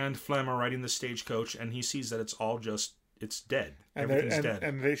and Flem are riding the stagecoach, and he sees that it's all just, it's dead. Everything's dead.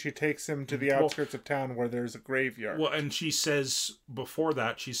 And she takes him to the outskirts of town where there's a graveyard. Well, and she says, before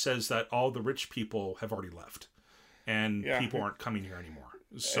that, that all the rich people have already left. And people aren't coming here anymore.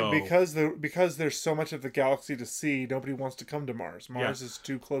 So and because there's so much of the galaxy to see, nobody wants to come to Mars. Mars is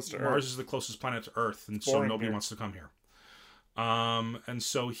too close to Earth. Mars is the closest planet to Earth, and so nobody wants to come here. And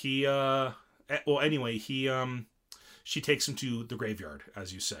so he, she takes him to the graveyard,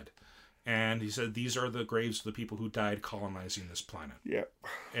 as you said. And he said, these are the graves of the people who died colonizing this planet. Yeah.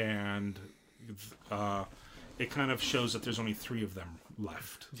 And it kind of shows that there's only 3 of them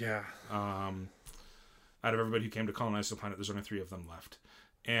left. Yeah. Out of everybody who came to colonize the planet, there's only 3 of them left.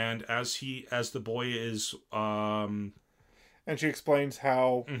 And as the boy is... and she explains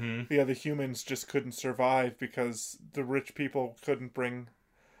how the other humans just couldn't survive because the rich people couldn't bring...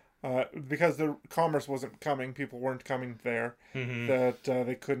 because the commerce wasn't coming, people weren't coming there, that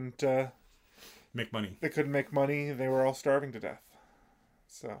they couldn't... make money. They couldn't make money, they were all starving to death.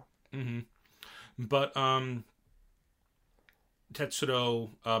 So... But Tetsuro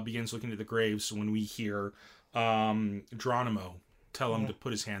begins looking at the graves when we hear Geronimo tell him to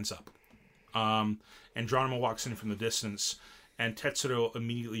put his hands up. And Geronimo walks in from the distance, and Tetsuro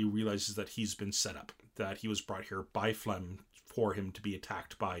immediately realizes that he's been set up, that he was brought here by Flem for him to be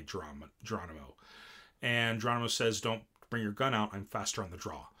attacked by Geronimo. And Geronimo says, "Don't bring your gun out, I'm faster on the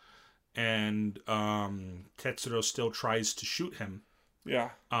draw." And Tetsuro still tries to shoot him.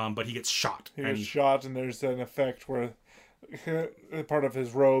 Yeah. But he gets shot. He gets shot, and there's an effect where part of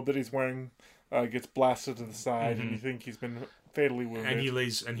his robe that he's wearing gets blasted to the side, and you think he's been fatally wounded. And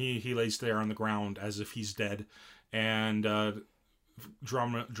he lays there on the ground as if he's dead. And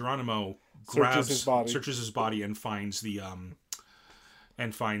Geronimo searches his body and finds the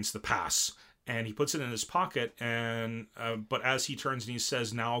pass. And he puts it in his pocket, and but as he turns and he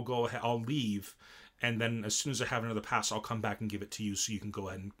says, "Now I'll go ahead, I'll leave, and then as soon as I have another pass, I'll come back and give it to you so you can go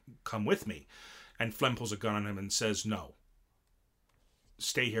ahead and come with me." And Flem pulls a gun on him and says, "No.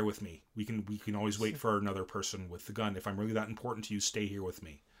 Stay here with me. We can always wait for another person with the gun. If I'm really that important to you, stay here with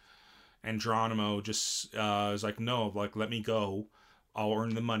me." And Geronimo just is like, no, like, let me go. I'll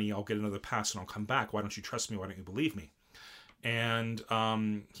earn the money. I'll get another pass and I'll come back. Why don't you trust me? Why don't you believe me? And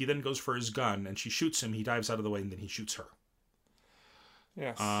he then goes for his gun and she shoots him. He dives out of the way and then he shoots her.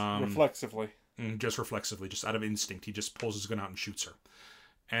 Yes, reflexively. Just reflexively, just out of instinct. He just pulls his gun out and shoots her.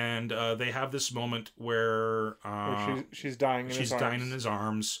 And they have this moment where she's dying in his arms. She's dying in his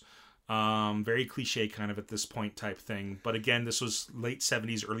arms. Very cliche kind of at this point type thing. But again, this was late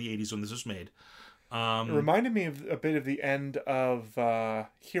 70s, early 80s when this was made. It reminded me of a bit of the end of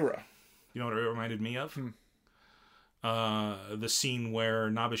Hero. You know what it reminded me of? The scene where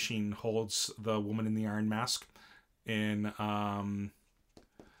Nabeshin holds the woman in the iron mask in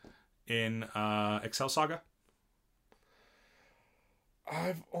Excel Saga.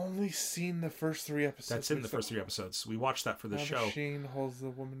 I've only seen the first 3 episodes. That's in the first 3 episodes. We watched that for the show. Nabeshin holds the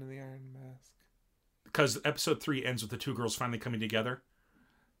woman in the iron mask. Because episode 3 ends with the 2 girls finally coming together.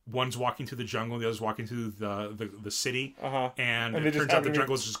 One's walking through the jungle, the other's walking through the city, and it turns out the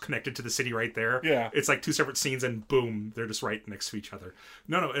jungle is just connected to the city right there. Yeah, it's like 2 separate scenes, and boom, they're just right next to each other.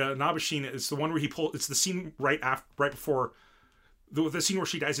 No, Nabeshin is the one where he pulls. It's the scene right before the scene where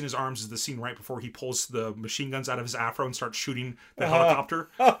she dies in his arms is the scene right before he pulls the machine guns out of his afro and starts shooting the helicopter.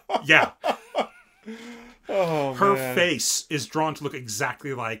 Yeah, her face is drawn to look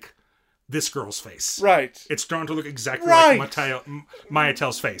exactly like this girl's face. Right. It's drawn to look exactly like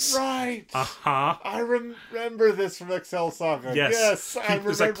Mayatel's face. Right. Uh-huh. I remember this from Excel Saga. Yes, I remember.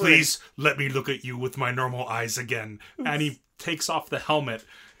 He's like, please let me look at you with my normal eyes again. And he takes off the helmet,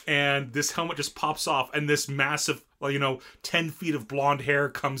 and this helmet just pops off, and this massive, 10 feet of blonde hair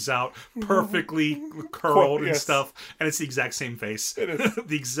comes out, perfectly curled and stuff, and it's the exact same face. It is.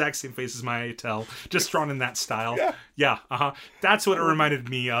 The exact same face as Mayatel, just drawn in that style. Yeah. That's what it reminded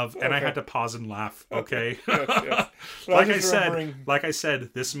me of, and I had to pause and laugh, okay? Yes. Like I said,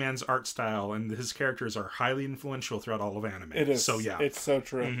 this man's art style and his characters are highly influential throughout all of anime. It is. So, yeah. It's so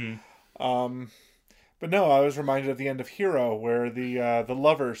true. Mm-hmm. But no, I was reminded of the end of Hero, where the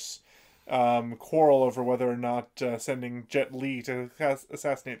lovers quarrel over whether or not sending Jet Li to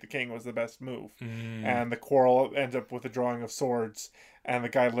assassinate the king was the best move. And the quarrel ends up with a drawing of swords, and the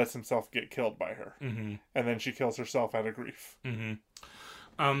guy lets himself get killed by her. And then she kills herself out of grief.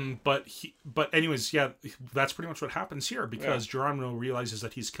 But anyways, yeah, that's pretty much what happens here, because Geronimo realizes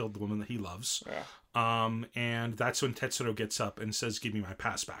that he's killed the woman that he loves. And that's when Tetsuro gets up and says, give me my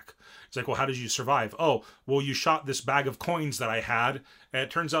pass back. He's like, well, how did you survive? Oh, well, you shot this bag of coins that I had, and it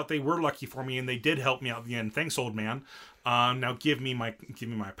turns out they were lucky for me, and they did help me out at the end. Thanks, old man. Now give me my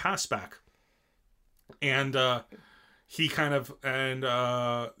pass back. And he kind of, and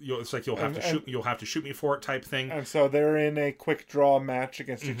it's like, you'll have to shoot me for it type thing. And so they're in a quick draw match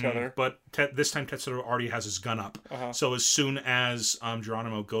against each other. But this time Tetsuro already has his gun up. So as soon as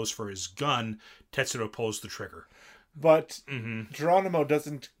Geronimo goes for his gun, Tetsuro pulls the trigger. But Geronimo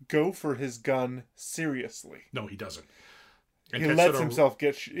doesn't go for his gun seriously. No, he doesn't. And he lets himself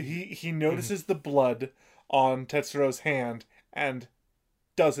get... He notices the blood on Tetsuro's hand and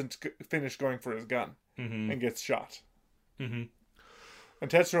doesn't finish going for his gun and gets shot. And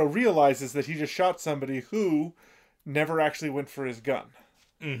Tetsuro realizes that he just shot somebody who never actually went for his gun.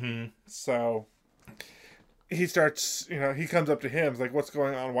 So he starts, he comes up to him, he's like, what's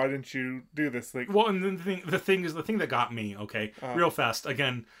going on? Why didn't you do this? Like, well, and then the thing that got me, okay, real fast,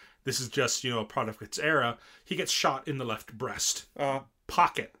 again, this is just, a product of its era. He gets shot in the left breast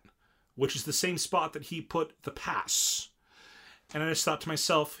pocket, which is the same spot that he put the pass. And I just thought to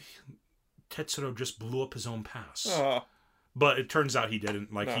myself, Tetsuro just blew up his own pass. But it turns out he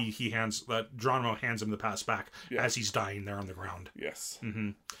didn't. Like, no. Geronimo hands him the pass back as he's dying there on the ground. Yes.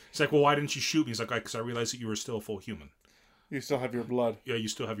 He's like, well, why didn't you shoot me? He's like, because I realized that you were still a full human. You still have your blood. Yeah, you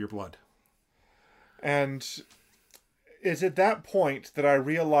still have your blood. And it's at that point that I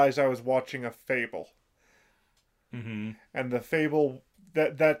realized I was watching a fable. And the fable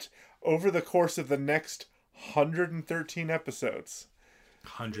that over the course of the next 113 episodes...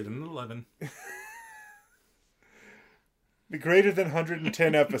 111. The greater than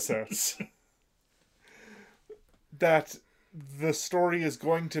 110 episodes. That the story is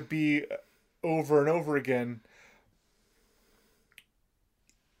going to be over and over again.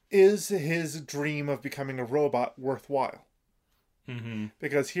 Is his dream of becoming a robot worthwhile?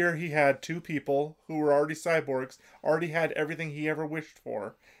 Because here he had 2 people who were already cyborgs, already had everything he ever wished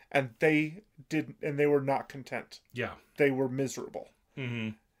for, and they were not content. Yeah. They were miserable.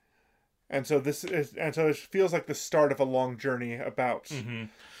 And so it feels like the start of a long journey about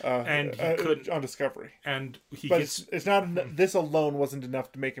and he couldn't on Discovery. And he But gets it's not this alone wasn't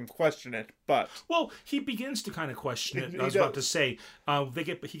enough to make him question it. But well, he begins to kind of question it. He I was does. about to say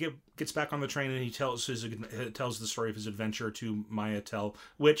gets back on the train and he tells the story of his adventure to Maya Tell,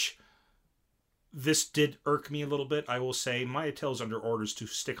 which this did irk me a little bit. I will say Maya Tell's under orders to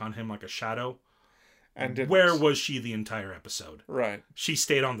stick on him like a shadow. And didn't. Where was she the entire episode? Right. She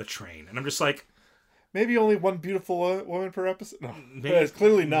stayed on the train, and I'm just like, maybe only one beautiful woman per episode. No, Maybe- that's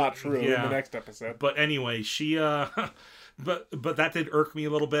clearly not true in Yeah. the next episode. but anyway, she but that did irk me a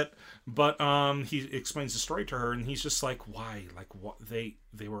little bit. But he explains the story to her, and he's just like, why? Like, what? They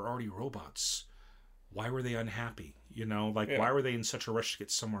were already robots. Why were they unhappy? You know, like why were they in such a rush to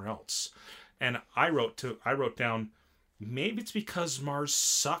get somewhere else? And I wrote down, maybe it's because Mars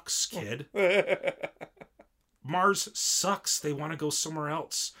sucks, kid. Mars sucks. They want to go somewhere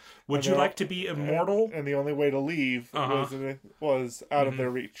else. Would you like to be immortal? And the only way to leave was out of their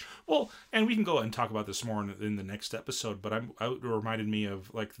reach. Well, and we can go and talk about this more in the next episode. But it reminded me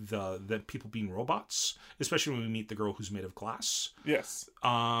of like the people being robots, especially when we meet the girl who's made of glass. Yes.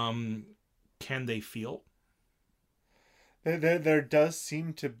 Can they feel? There does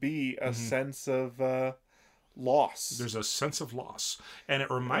seem to be a sense of loss. There's a sense of loss, and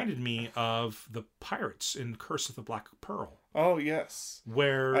it reminded me of the pirates in Curse of the Black Pearl. Oh yes,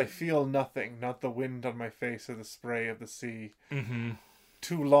 where I feel nothing, not the wind on my face or the spray of the sea. Mm-hmm.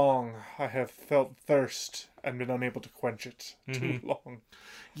 Too long I have felt thirst and been unable to quench it. Too long.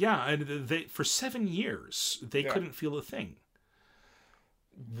 Yeah, and they for 7 years they couldn't feel a thing.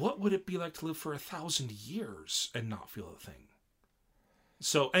 What would it be like to live for 1,000 years and not feel a thing?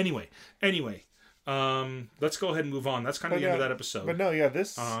 So anyway, let's go ahead and move on. That's kind of the end of that episode. But no,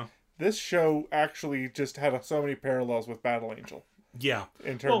 this show actually just had so many parallels with Battle Angel. Yeah,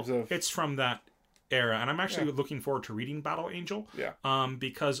 in terms of it's from that era, and I'm actually looking forward to reading Battle Angel. Yeah.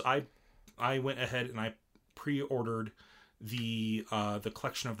 Because I went ahead and I pre-ordered the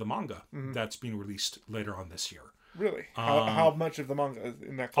collection of the manga that's being released later on this year. Really? How much of the manga is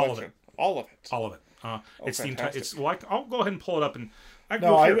in that collection? All of it. All of it. It's the entire. It's I'll go ahead and pull it up and.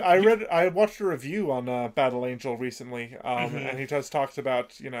 I watched a review on Battle Angel recently, and he just talks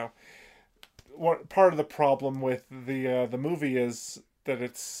about what part of the problem with the movie is that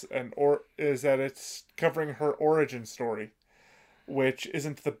it's covering her origin story, which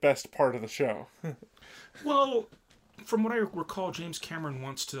isn't the best part of the show. Well, from what I recall, James Cameron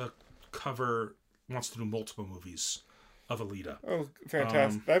wants to do multiple movies of Alita. Oh,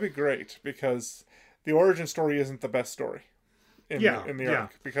 fantastic! That'd be great because the origin story isn't the best story in the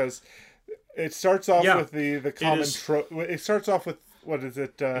arc because it starts off with the common trope. It starts off with what is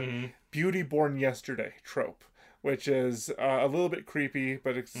it? Beauty Born Yesterday trope, which is a little bit creepy,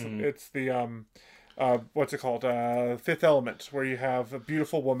 but it's the what's it called? Fifth Element, where you have a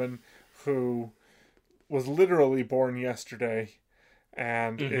beautiful woman who was literally born yesterday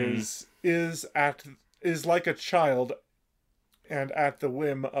and is like a child and at the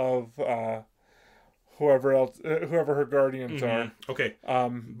whim of whoever her guardians are. Okay.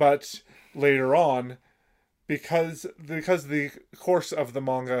 But later on, because the course of the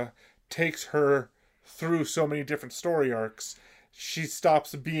manga takes her through so many different story arcs, she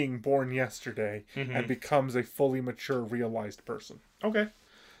stops being born yesterday and becomes a fully mature, realized person. Okay.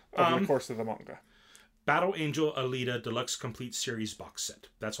 Over the course of the manga. Battle Angel Alita Deluxe Complete Series box set.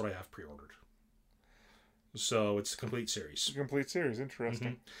 That's what I have pre-ordered. So it's a complete series. A complete series,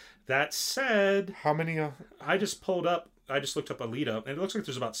 interesting. That said, how many? I just looked up Alita, and it looks like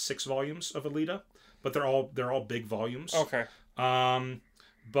there's about 6 volumes of Alita, but they're all big volumes. Okay.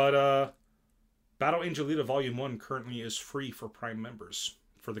 But Battle Angel Alita Volume 1 currently is free for Prime members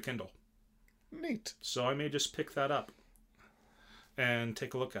for the Kindle. Neat. So I may just pick that up and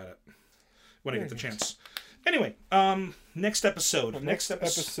take a look at it when I get the chance. Anyway, next episode. Next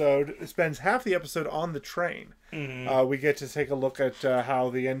episode spends half the episode on the train. We get to take a look at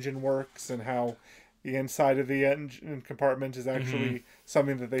how the engine works and how the inside of the engine compartment is actually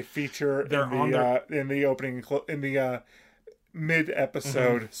something that they feature in the opening in the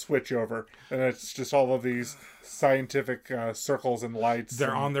mid-episode switchover, and it's just all of these scientific circles and lights.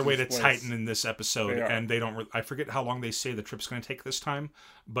 They're on their way to Titan in this episode, and they don't. I forget how long they say the trip's going to take this time,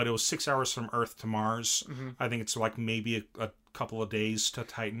 but it was 6 hours from Earth to Mars. I think it's like maybe a couple of days to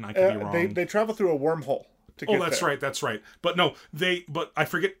Titan. I could be wrong. They travel through a wormhole. That's right. But no, But I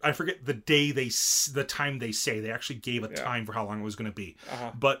forget the time they say. They actually gave a time for how long it was going to be.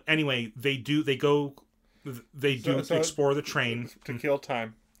 But anyway, they do explore the train to kill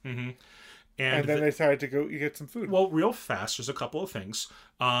time. And then they decided to go get some food. Well, real fast, there's a couple of things.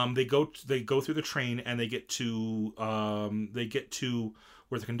 They go through the train, and they get to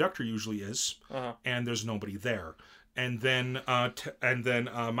where the conductor usually is, and there's nobody there. And then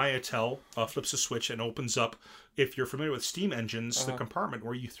Maiatel flips a switch and opens up. If you're familiar with steam engines, the compartment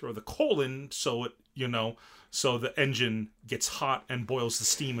where you throw the coal in, so the engine gets hot and boils the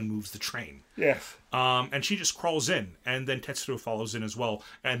steam and moves the train. Yes. And she just crawls in, and then Tetsuro follows in as well,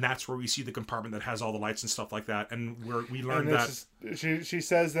 and that's where we see the compartment that has all the lights and stuff like that, and we learn that she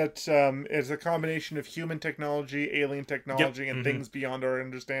says that it's a combination of human technology, alien technology, and things beyond our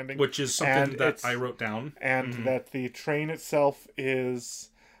understanding, which is something that I wrote down, and that the train itself is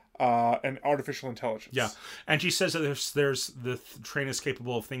an artificial intelligence. Yeah, and she says that the train is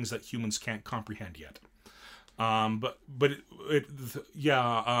capable of things that humans can't comprehend yet. Tetsuro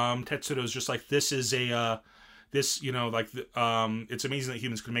is just like, this is it's amazing that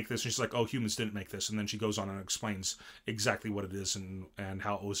humans could make this. And she's like, oh, humans didn't make this. And then she goes on and explains exactly what it is and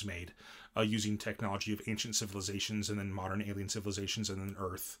how it was made, using technology of ancient civilizations and then modern alien civilizations and then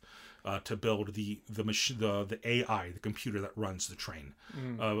Earth, to build the AI, the computer that runs the train,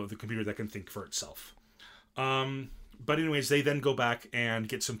 the computer that can think for itself. But anyways, they then go back and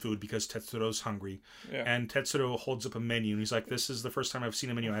get some food because Tetsuro's hungry. Yeah. And Tetsuro holds up a menu, and he's like, this is the first time I've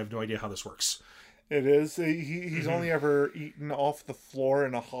seen a menu. I have no idea how this works. It is. He's only ever eaten off the floor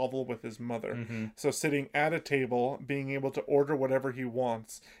in a hovel with his mother. So sitting at a table, being able to order whatever he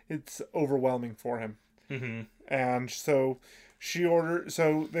wants, it's overwhelming for him. And so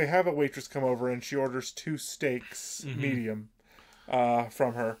they have a waitress come over, and she orders 2 steaks, medium,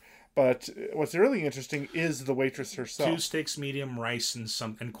 from her. But what's really interesting is the waitress herself. 2 steaks, medium, rice, and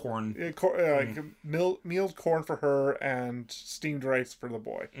corn. Mealed corn for her and steamed rice for the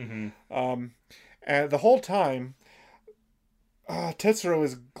boy. And the whole time, Tetsuro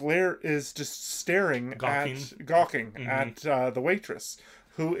is just staring, gawking at the waitress,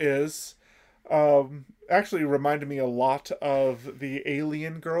 who is actually reminded me a lot of the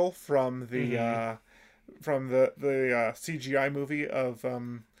alien girl from the CGI movie of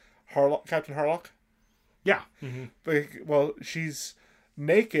Captain Harlock. Yeah. Well, she's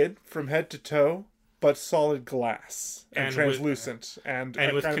naked from head to toe, but solid glass and translucent and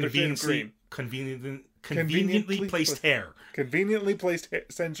with conveniently placed hair. Conveniently placed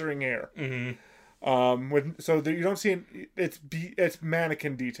censoring hair. You don't see it's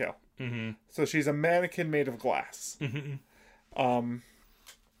mannequin detail. So she's a mannequin made of glass.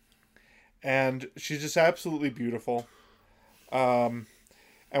 And she's just absolutely beautiful.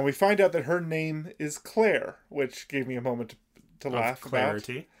 And we find out that her name is Claire, which gave me a moment to laugh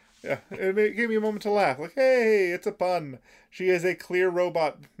clarity. Yeah, it gave me a moment to laugh. Like, hey, it's a pun. She is a clear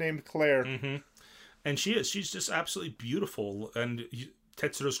robot named Claire. And she's just absolutely beautiful. And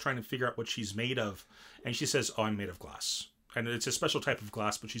Tetsuro's trying to figure out what she's made of. And she says, oh, I'm made of glass. And it's a special type of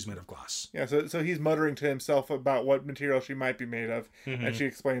glass, but she's made of glass. Yeah, so he's muttering to himself about what material she might be made of. And she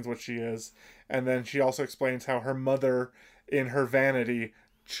explains what she is. And then she also explains how her mother, in her vanity,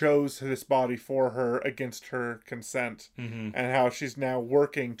 chose this body for her against her consent, and how she's now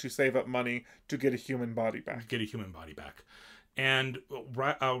working to save up money to get a human body back. And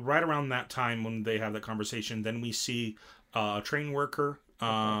right around that time when they have that conversation, then we see a train worker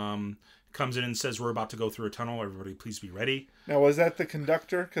comes in and says, we're about to go through a tunnel. Everybody please be ready. Now, was that the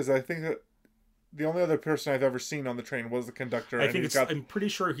conductor? Because I think that the only other person I've ever seen on the train was the conductor. I'm pretty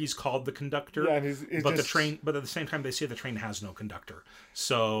sure he's called the conductor. Yeah, and but at the same time, they say the train has no conductor.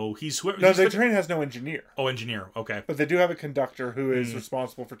 So the train has no engineer. Oh, engineer. Okay. But they do have a conductor who is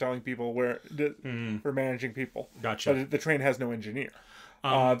responsible for telling people for managing people. Gotcha. But the train has no engineer.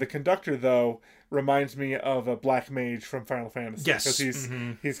 The conductor, though, reminds me of a black mage from Final Fantasy. Yes. Because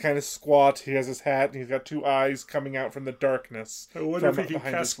he's kind of squat, he has his hat, and he's got 2 eyes coming out from the darkness. I wonder if he can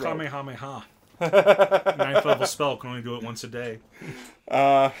cast Kamehameha. 9th level spell, can only do it once a day.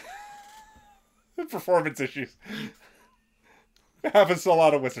 Performance issues. Happens to a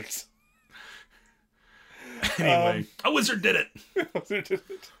lot of wizards. Anyway, a wizard did it.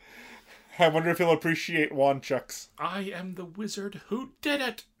 I wonder if he'll appreciate wand chucks. I am the wizard who did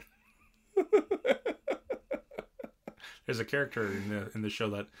it. There's a character in the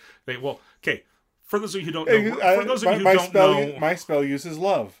show that for those of you who don't know, my spell uses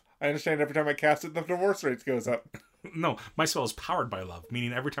love. I understand every time I cast it, the divorce rate goes up. No, my spell is powered by love,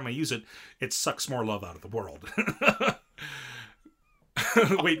 meaning every time I use it, it sucks more love out of the world.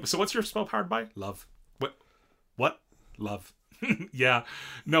 Wait, so what's your spell powered by? Love. What? Love. Yeah.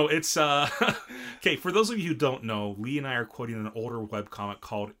 No, it's... Okay, for those of you who don't know, Lee and I are quoting an older webcomic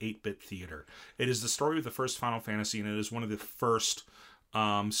called 8-Bit Theater. It is the story of the first Final Fantasy, and it is one of the first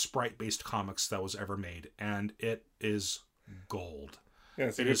sprite-based comics that was ever made, and it is gold.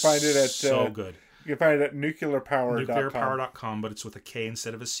 Yes, It you can is find it at so good. You can find it at nuclearpower.com. Nuclearpower.com, but it's with a K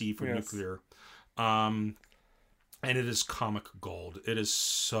instead of a C for nuclear. And it is comic gold. It is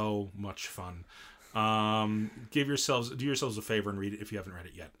so much fun. Do yourselves a favor and read it if you haven't read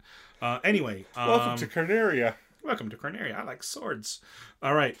it yet. Anyway, welcome to Carnaria. Welcome to Carnaria. I like swords.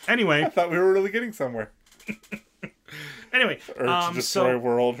 All right. Anyway, I thought we were really getting somewhere. Anyway, Earth to destroy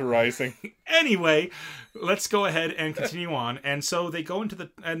world rising. Anyway, let's go ahead and continue on. And so they go into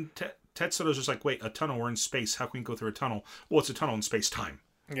Tetsuro's just like, wait, a tunnel? We're in space. How can we go through a tunnel? Well, it's a tunnel in space-time.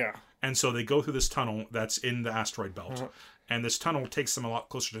 Yeah. And so they go through this tunnel that's in the asteroid belt. And this tunnel takes them a lot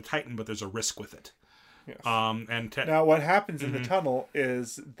closer to Titan, but there's a risk with it. Yes. Now, what happens in the tunnel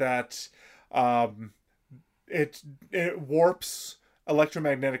is that it warps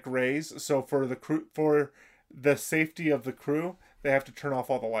electromagnetic rays. So for the crew, for the safety of the crew, they have to turn off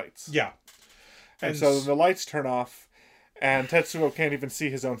all the lights. Yeah. And so the lights turn off, and Tetsuro can't even see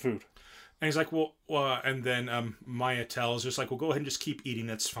his own food. And he's like, well, and then Maya tells, just like, well, go ahead and just keep eating.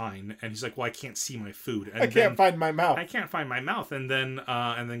 That's fine. And he's like, well, I can't see my food. And I can't find my mouth. I can't find my mouth. And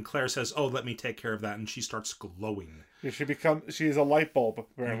then Claire says, oh, let me take care of that. And she starts glowing. Yeah, she is a light bulb,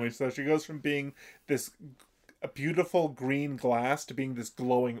 apparently. So she goes from being a beautiful green glass to being this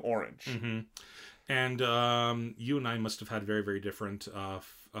glowing orange. And you and I must have had very, very different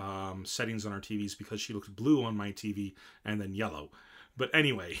settings on our TVs, because she looked blue on my TV and then yellow. But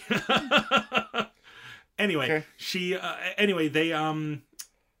anyway, Okay. he's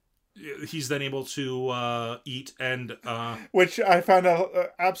then able to eat, and which I found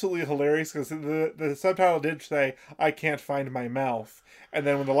out absolutely hilarious, because the subtitle did say, I can't find my mouth. And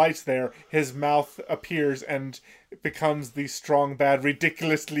then when the light's there, his mouth appears and becomes the strong, bad,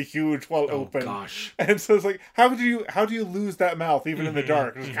 ridiculously huge while open. Gosh. And so it's like, how do you lose that mouth even in the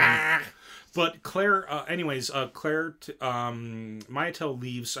dark? But Claire, Claire, Mayatel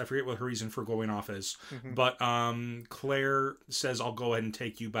leaves. I forget what her reason for going off is, but Claire says, "I'll go ahead and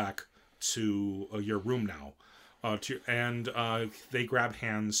take you back to your room now." They grab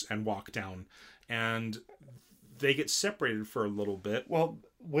hands and walk down, and they get separated for a little bit. Well,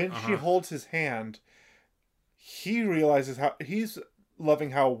 when she holds his hand, he realizes how he's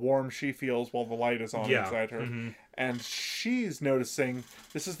loving how warm she feels while the light is on inside her. And she's noticing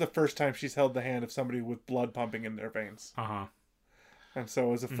this is the first time she's held the hand of somebody with blood pumping in their veins. And so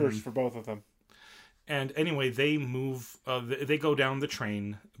it was a first for both of them. And anyway, they move. They go down the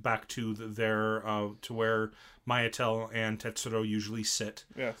train back to to where Mayatel and Tetsuro usually sit.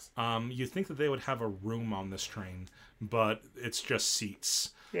 Yes. You think that they would have a room on this train, but it's just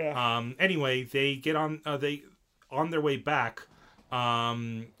seats. Yeah. Anyway, they get on. On their way back,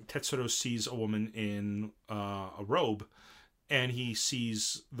 Tetsuro sees a woman in a robe, and he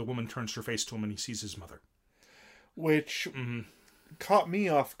sees the woman turns her face to him, and he sees his mother, which caught me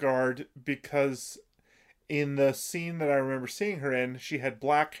off guard, because in the scene that I remember seeing her in, she had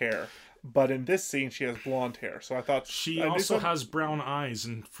black hair, but in this scene she has blonde hair. So I thought she also has brown eyes,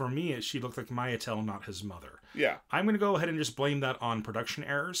 and for me she looked like Mayatel, not his mother. Yeah, I'm going to go ahead and just blame that on production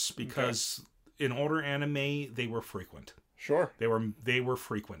errors, because in older anime they were frequent. Sure. They were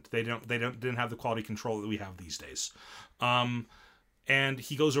frequent. They didn't have the quality control that we have these days. And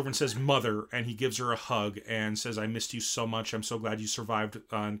he goes over and says, "Mother," and he gives her a hug and says, "I missed you so much. I'm so glad you survived,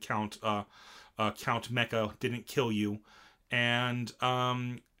 and Count Mecha didn't kill you." And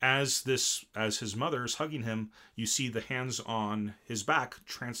as his mother is hugging him, you see the hands on his back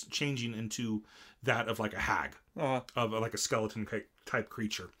changing into that of like a hag, of like a skeleton type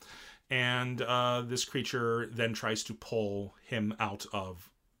creature. And this creature then tries to pull him out of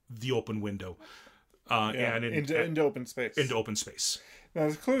the open window. And into open space. Into open space. Now,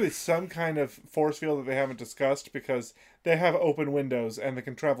 there's clearly some kind of force field that they haven't discussed, because they have open windows and they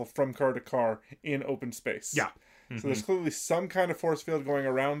can travel from car to car in open space. Yeah. So there's clearly some kind of force field going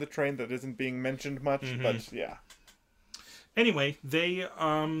around the train that isn't being mentioned much, but yeah. Anyway, they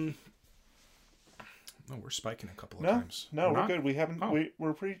we're spiking a couple of times. No, we're good. We haven't. Oh.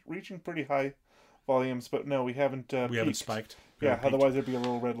 We're reaching pretty high volumes, but no, we haven't. We haven't spiked. Otherwise there'd be a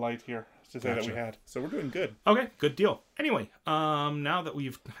little red light here to say that we had. So we're doing good. Okay, good deal. Anyway, now that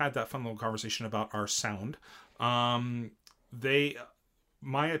we've had that fun little conversation about our sound,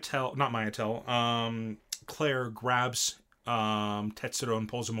 Claire grabs Tetsuro and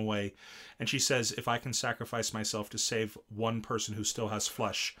pulls him away, and she says, "If I can sacrifice myself to save one person who still has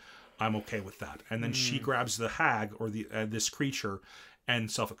flesh, I'm okay with that." And then she grabs the hag, or this creature,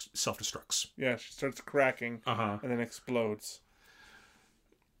 and self-destructs. Yeah, she starts cracking and then explodes.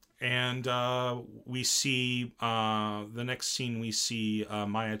 And we see the next scene. We see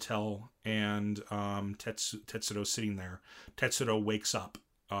Mayatel and Tetsuro sitting there. Tetsuro wakes up.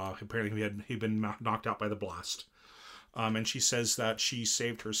 Apparently, he'd been knocked out by the blast. And she says that she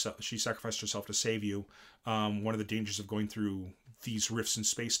saved herself. She sacrificed herself to save you. One of the dangers of going through these rifts in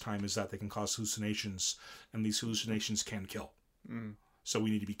space-time is that they can cause hallucinations, and these hallucinations can kill. So we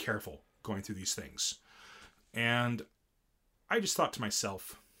need to be careful going through these things. And I just thought to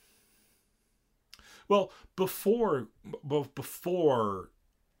myself, well, before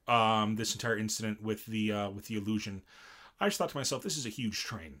this entire incident with the illusion, I just thought to myself, this is a huge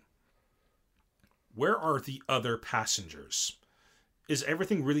train. Where are the other passengers? Is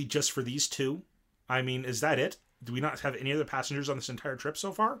everything really just for these two? I mean, is that it? Do we not have any other passengers on this entire trip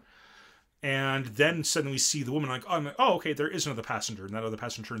so far? And then suddenly we see the woman oh, okay, there is another passenger. And that other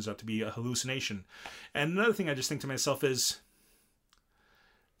passenger turns out to be a hallucination. And another thing I just think to myself is,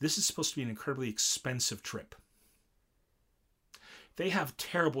 this is supposed to be an incredibly expensive trip. They have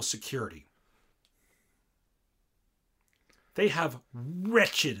terrible security. They have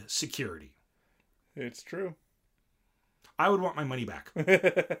wretched security. It's true. I would want my money back.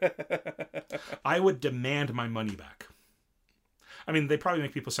 I would demand my money back. I mean, they probably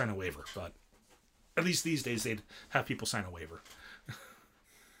make people sign a waiver, but at least these days they'd have people sign a waiver.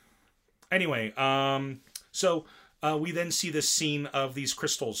 Anyway, so we then see this scene of these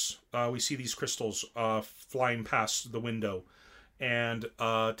crystals. We see these crystals flying past the window, and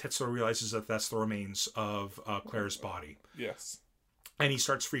Tetsuro realizes that that's the remains of Claire's body. Yes. And he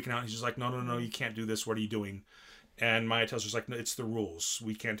starts freaking out. He's just like, no, you can't do this. What are you doing? And Maya tells her, like, no, it's the rules.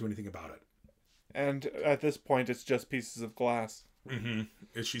 We can't do anything about it. And at this point, it's just pieces of glass.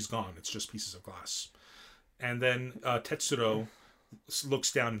 Mm-hmm. She's gone. It's just pieces of glass. And then Tetsuro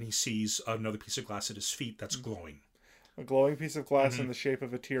looks down and he sees another piece of glass at his feet that's glowing. A glowing piece of glass in the shape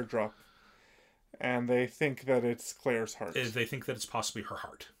of a teardrop. And they think that it's Claire's heart. They think that it's possibly her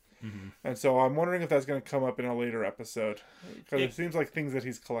heart. Mm-hmm. And so I'm wondering if that's going to come up in a later episode. Because it seems like things that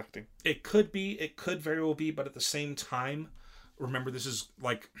he's collecting. It could be. It could very well be. But at the same time, remember, this is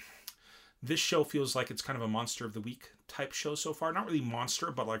like... This show feels like it's kind of a Monster of the Week type show so far. Not really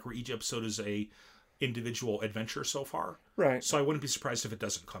monster, but like where each episode is a individual adventure so far. Right. So I wouldn't be surprised if it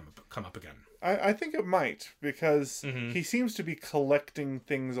doesn't come up again. I think it might, because he seems to be collecting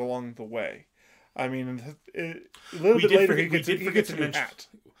things along the way. I mean, a little bit later he gets a new hat.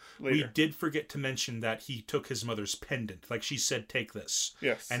 Later. We did forget to mention that he took his mother's pendant. Like she said, take this.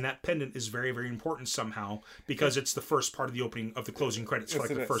 Yes. And that pendant is very, very important somehow because it's the first part of the closing credits for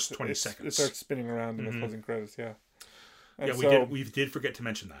like the first 20 seconds. It starts spinning around in the closing credits, yeah. And yeah, we did forget to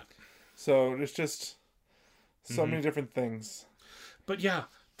mention that. So it's just so many different things. But yeah,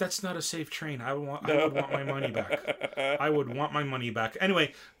 that's not a safe train. I would want my money back. I would want my money back.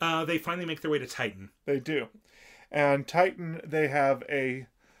 Anyway, they finally make their way to Titan. They do. And Titan, they have a...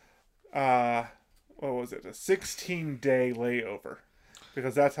 what was it? A 16-day layover,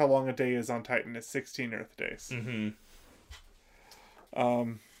 because that's how long a day is on Titan. Is 16 Earth days.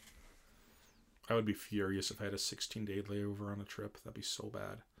 I would be furious if I had a 16-day layover on a trip. That'd be so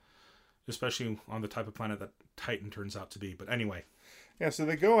bad, especially on the type of planet that Titan turns out to be. But anyway, yeah. So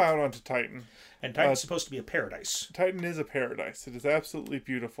they go out onto Titan, and Titan's supposed to be a paradise. Titan is a paradise. It is absolutely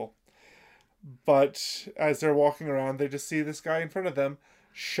beautiful. But as they're walking around, they just see this guy in front of them,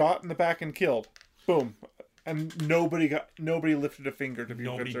 shot in the back and killed. Boom. And nobody lifted a finger to be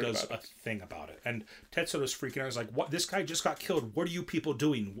concerned about it. Nobody does a thing about it. And Tetsuro's freaking out. He's like, "What? This guy just got killed. What are you people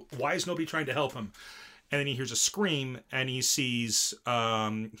doing? Why is nobody trying to help him?" And then he hears a scream, and he sees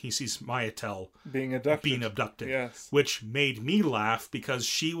Mayatel being abducted. Yes. Which made me laugh because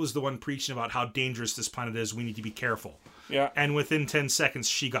she was the one preaching about how dangerous this planet is. We need to be careful. Yeah. And within 10 seconds,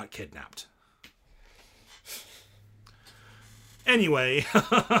 she got kidnapped. Anyway.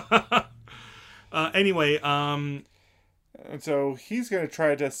 And so he's going to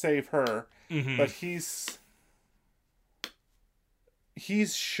try to save her, but he's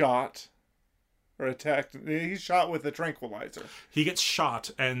shot or attacked. He's shot with a tranquilizer. He gets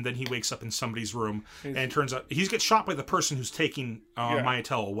shot, and then he wakes up in somebody's room, and it turns out he gets shot by the person who's taking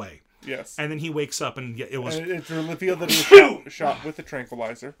Mayatel away. Yes. And then he wakes up, and it was... And it's revealed that he was shot with a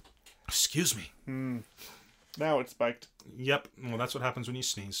tranquilizer. Excuse me. Now it's spiked. Yep. Well, that's what happens when you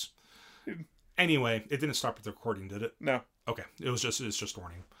sneeze. Anyway, it didn't stop with the recording, did it? No. Okay. It's just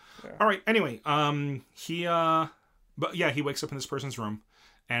warning. Yeah. All right. Anyway, he wakes up in this person's room,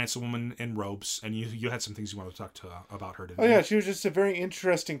 and it's a woman in robes, and you had some things you wanted to talk about her, didn't you? Oh yeah, she was just a very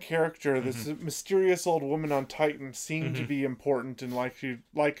interesting character. This mysterious old woman on Titan seemed to be important, and like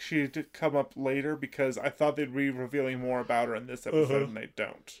she did come up later, because I thought they'd be revealing more about her in this episode, and they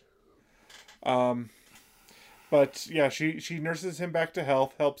don't. But yeah, she nurses him back to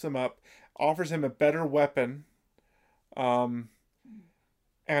health, helps him up, offers him a better weapon, and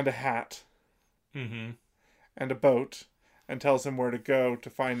a hat, Mm-hmm. and a boat, and tells him where to go to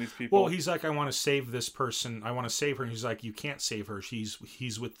find these people. Well, he's like, I want to save this person. I want to save her. And he's like, you can't save her. She's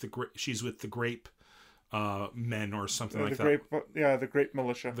with the grape men or something like that. The grape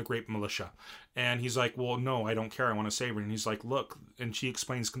militia. The grape militia. And he's like, well, no, I don't care. I want to save her. And he's like, look. And she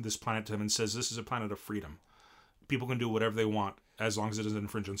explains this planet to him and says, this is a planet of freedom. People can do whatever they want as long as it doesn't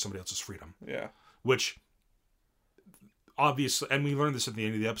infringe on somebody else's freedom. Yeah. Which, obviously, and we learned this at the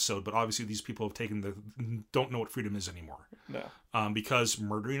end of the episode, but obviously these people don't know what freedom is anymore. No. Because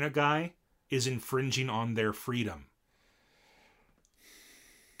murdering a guy is infringing on their freedom.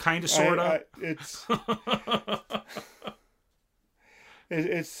 Kind of, sort of.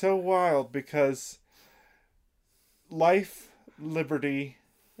 It's so wild because life, liberty,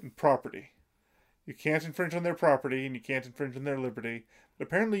 and property. You can't infringe on their property and you can't infringe on their liberty. But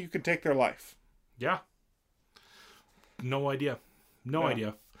apparently you can take their life. Yeah. No idea. No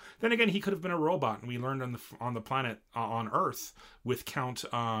idea. Then again, he could have been a robot, and we learned on the planet on Earth with Count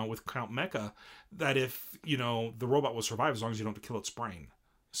Mecha that if the robot will survive as long as you don't kill its brain.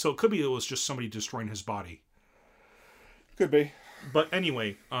 So it could be it was just somebody destroying his body. Could be. But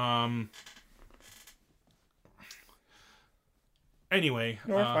anyway, No,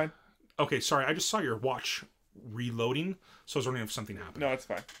 we're fine. Okay, sorry, I just saw your watch reloading, so I was wondering if something happened. No, it's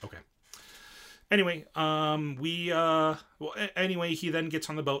fine. Okay. Anyway, anyway, he then gets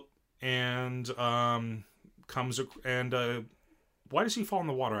on the boat and why does he fall in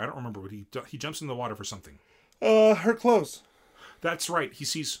the water? I don't remember what he jumps in the water for something. Her clothes. That's right. He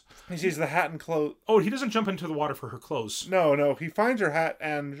sees the hat and clothes. Oh, he doesn't jump into the water for her clothes. No. He finds her hat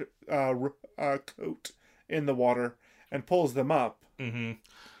and coat in the water and pulls them up. Mm-hmm.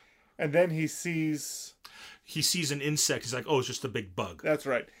 And then he sees an insect. He's like, oh, it's just a big bug. That's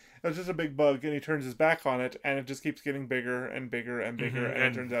right. It's just a big bug, and he turns his back on it, and it just keeps getting bigger and bigger and bigger, and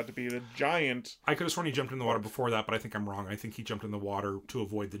it turns out to be the giant. I could have sworn he jumped in the water before that, but I think I'm wrong. I think he jumped in the water to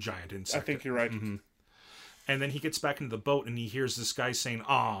avoid the giant insect. I think you're right. Mm-hmm. And then he gets back into the boat, and he hears this guy saying,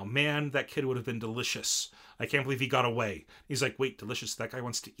 oh, man, that kid would have been delicious. I can't believe he got away. He's like, wait, delicious? That guy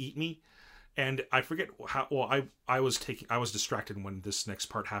wants to eat me? And I forget how. Well, I was distracted when this next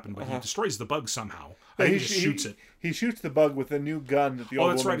part happened, but he destroys the bug somehow. He just shoots it. He shoots the bug with a new gun that the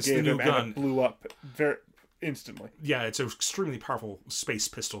old woman gave him, and it blew up very instantly. Yeah, it's an extremely powerful space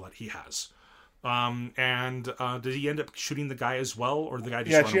pistol that he has. Did he end up shooting the guy as well, or the guy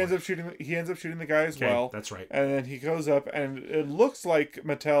just he ends up shooting the guy as well. That's right. And then he goes up, and it looks like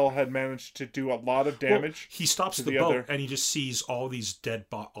Mattel had managed to do a lot of damage. He stops the boat, and he just sees all these dead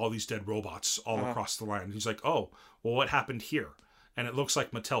robots all across the line. He's like, "Oh, well, what happened here?" And it looks like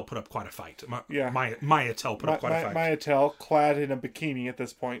Mattel put up quite a fight. Mayatel put up quite a fight. Mayatel, clad in a bikini at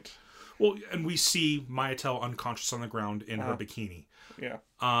this point. Well, and we see Mayatel unconscious on the ground in her bikini. Yeah.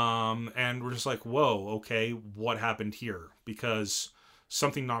 And we're just like, whoa, okay, what happened here? Because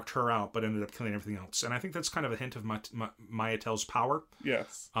something knocked her out, but ended up killing everything else. And I think that's kind of a hint of Mayatel's power.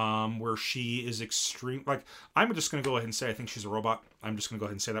 Yes. Where she is extreme. Like, I'm just going to go ahead and say I think she's a robot. I'm just going to go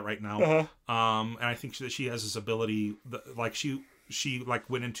ahead and say that right now. Uh-huh. And I think that she has this ability, like she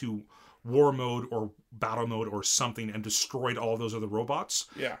went into war mode or battle mode or something and destroyed all those other robots.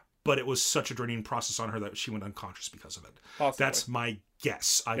 Yeah. But it was such a draining process on her that she went unconscious because of it. Possibly. That's my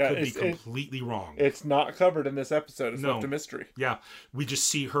guess. I could be completely wrong. It's not covered in this episode. It's left a mystery. Yeah. We just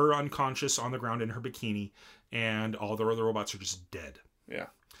see her unconscious on the ground in her bikini, and all the other robots are just dead. Yeah.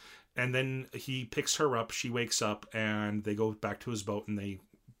 And then he picks her up, she wakes up, and they go back to his boat, and they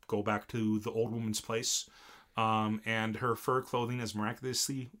go back to the old woman's place. And her fur clothing is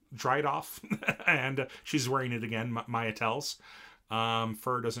miraculously dried off, and she's wearing it again, Mayatel's.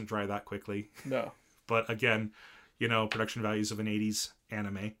 Fur doesn't dry that quickly. No. But again, production values of an 80s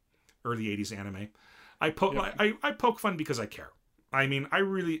anime, early 80s anime. I poke fun because I care. I mean,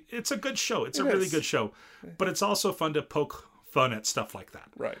 it's a good show. It's a really good show. But it's also fun to poke fun at stuff like that.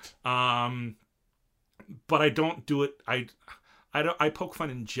 Right. But I don't do it. I poke fun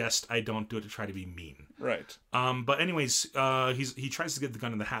in jest. I don't do it to try to be mean. Right. But anyways, he tries to get the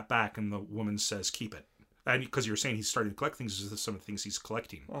gun and the hat back, and the woman says, keep it. And because you're saying he's starting to collect things, this is some of the things he's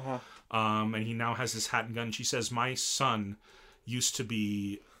collecting. Uh-huh. And he now has his hat and gun. She says, my son used to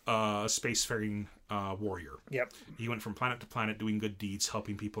be a spacefaring warrior. Yep. He went from planet to planet doing good deeds,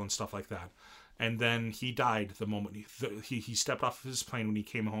 helping people and stuff like that. And then he died the moment he stepped off of his plane when he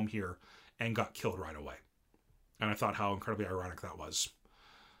came home here and got killed right away. And I thought how incredibly ironic that was.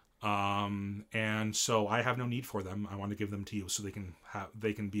 And so I have no need for them. I want to give them to you so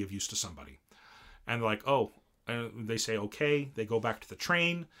they can be of use to somebody. and they're like, oh, and they say okay. They go back to the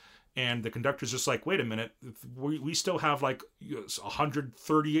train, and the conductor's just like, wait a minute, we still have like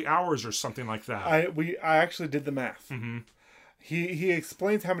 130 hours or something like that. I actually did the math. Mm-hmm. He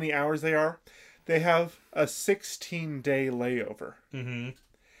explains how many hours they are. They have a 16-day layover. Mm-hmm.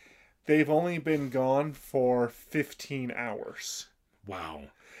 They've only been gone for 15 hours. Wow.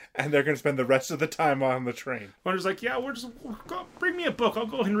 And they're going to spend the rest of the time on the train. Conductor's like, yeah, bring me a book. I'll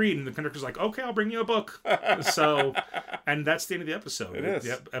go ahead and read. And the conductor's like, okay, I'll bring you a book. So, and that's the end of the episode. It is.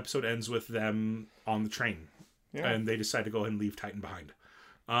 The episode ends with them on the train. Yeah. And they decide to go ahead and leave Titan behind.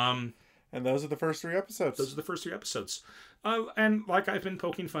 And those are the first 3 episodes. Those are the first 3 episodes. And like I've been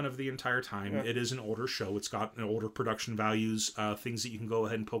poking fun of the entire time, It is an older show. It's got older production values, things that you can go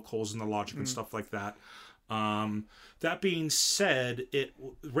ahead and poke holes in the logic and stuff like that. That being said, it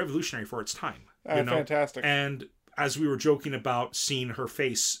revolutionary for its time. Fantastic. And as we were joking about seeing her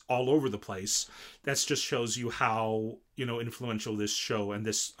face all over the place, that just shows you how influential this show and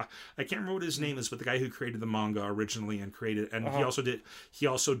this. I can't remember what his name is, but the guy who created the manga originally and created, and he also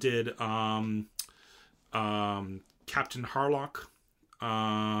did Captain Harlock.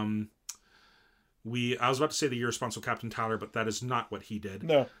 I was about to say the irresponsible Captain Tyler, but that is not what he did.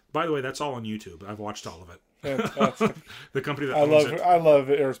 No. By the way, that's all on YouTube. I've watched all of it. Fantastic. The company that I love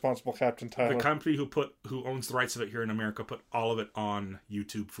irresponsible Captain Tyler. The company who owns the rights of it here in America put all of it on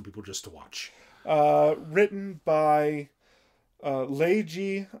YouTube for people just to watch. Written by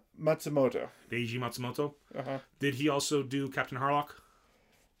Leiji Matsumoto. Leiji Matsumoto. Uh-huh. Did he also do Captain Harlock?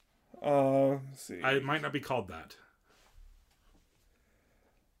 Let's see. It might not be called that.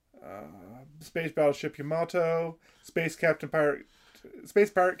 Space Battleship Yamato, Space Pirate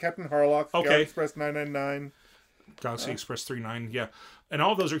Captain Harlock, Okay. Galaxy Express 999. Galaxy Express 39, yeah. And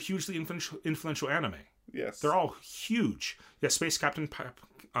all those are hugely influential anime. Yes. They're all huge. Yeah, Space Pirate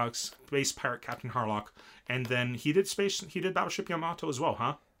Captain Harlock. And then he did Battleship Yamato as well,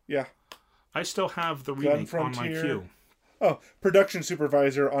 huh? Yeah. I still have the remake on my queue. Oh, production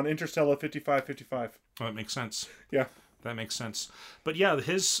supervisor on Interstellar 5555. Oh, that makes sense. Yeah. That makes sense. But yeah,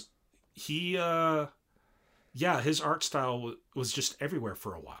 his art style was just everywhere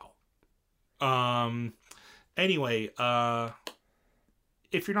for a while. Anyway,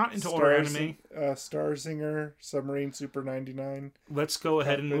 if you're not into older anime, Starzinger, Submarine Super 99. Let's go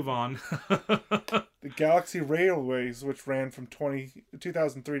ahead and move on. The Galaxy Railways, which ran from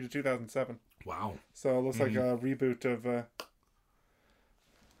 2003 to 2007. Wow. So it looks like a reboot of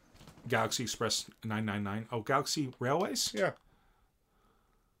Galaxy Express 999. Oh, Galaxy Railways? Yeah.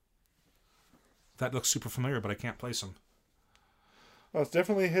 That looks super familiar, but I can't place him. Well, it's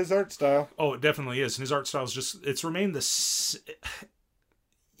definitely his art style. Oh, it definitely is. And his art style is it's remained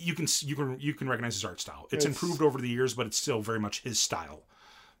you can recognize his art style. It's improved over the years, but it's still very much his style.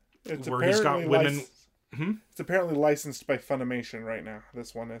 It's where he's got women. It's apparently licensed by Funimation right now.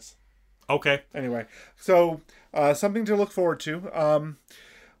 This one is. Okay. Anyway, so something to look forward to.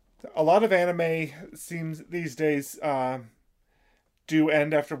 A lot of anime seems these days do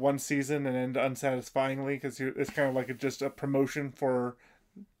end after one season and end unsatisfyingly because it's kind of like just a promotion for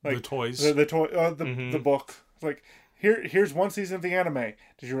like the toys, the book. It's like here's one season of the anime.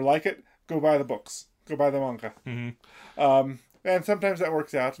 Did you like it? Go buy the books. Go buy the manga. Mm-hmm. And sometimes that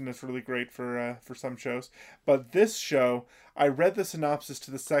works out, and it's really great for some shows. But this show, I read the synopsis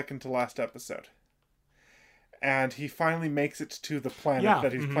to the second to last episode. And he finally makes it to the planet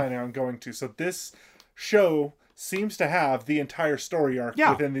that he's planning on going to. So this show seems to have the entire story arc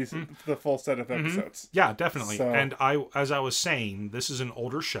within the full set of episodes. Yeah, definitely. So, and as I was saying, this is an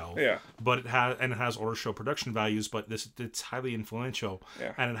older show. Yeah. But it has older show production values, but it's highly influential.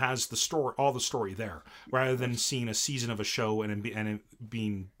 Yeah. And it has all the story there, rather than seeing a season of a show and it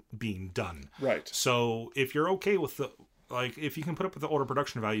being done. Right. So if you're okay with if you can put up with the older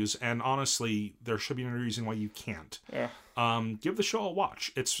production values, and honestly, there should be no reason why you can't. Yeah. Give the show a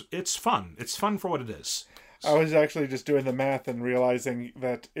watch. It's fun. It's fun for what it is. I was actually just doing the math and realizing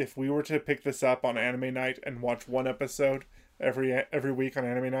that if we were to pick this up on Anime Night and watch one episode every week on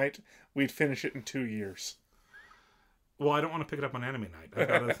Anime Night, we'd finish it in 2 years. Well, I don't want to pick it up on Anime Night. I've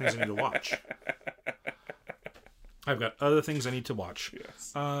got other things I need to watch.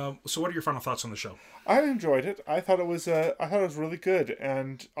 Yes. So what are your final thoughts on the show? I enjoyed it. I thought it was really good,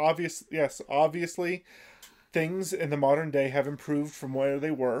 and obviously things in the modern day have improved from where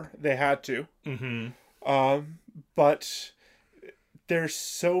they were. They had to. Mm-hmm. But there's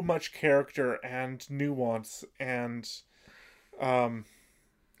so much character and nuance and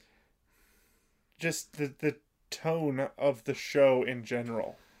just the tone of the show in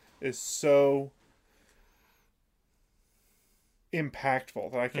general is so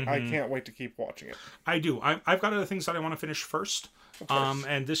impactful that I can't wait to keep watching it. I do. I've got other things that I want to finish first.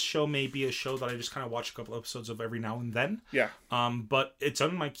 And this show may be a show that I just kind of watch a couple episodes of every now and then. Yeah. But it's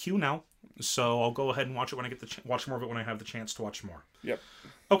on my queue now, so I'll go ahead and watch it when I get watch more of it when I have the chance to watch more. Yep.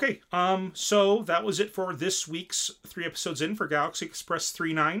 Okay. So that was it for this week's 3 episodes in for Galaxy Express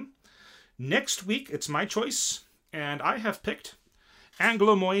 39. Next week it's my choice, and I have picked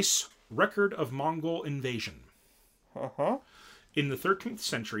Anglo-Moise: Record of Mongol Invasion. Uh-huh. In the 13th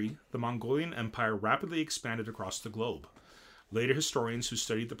century, the Mongolian Empire rapidly expanded across the globe. Later historians who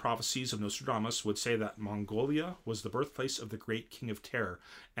studied the prophecies of Nostradamus would say that Mongolia was the birthplace of the great king of terror,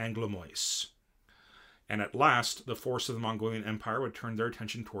 Anglo-Moise. And at last, the force of the Mongolian Empire would turn their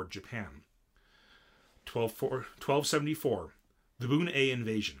attention toward Japan. 1274, the Bun-A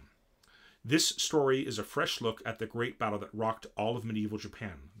invasion. This story is a fresh look at the great battle that rocked all of medieval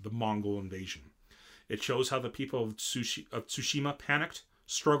Japan, the Mongol invasion. It shows how the people of Tsushima panicked,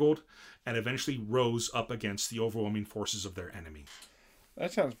 struggled, and eventually rose up against the overwhelming forces of their enemy.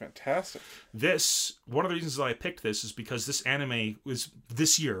 That sounds fantastic. One of the reasons that I picked this is because this anime was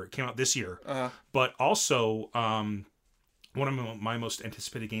this year. It came out this year. But also, one of my most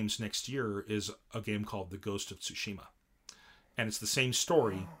anticipated games next year is a game called The Ghost of Tsushima. And it's the same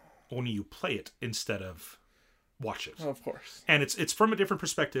story, only you play it instead of watch it. Of course. And it's from a different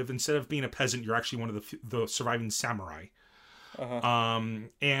perspective. Instead of being a peasant, you're actually one of the surviving samurai.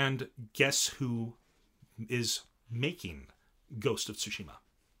 And guess who is making Ghost of Tsushima?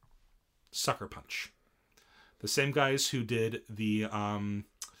 Sucker Punch. The same guys who did the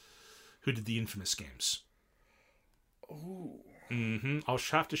Infamous games. Ooh. I'll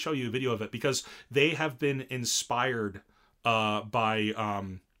have to show you a video of it because they have been inspired by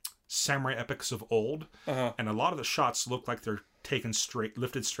samurai epics of old, and a lot of the shots look like they're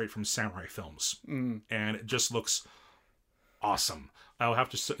lifted straight from samurai films, and it just looks awesome. I'll have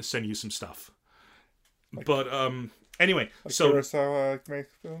to send you some stuff. But anyway, like so Kurosawa make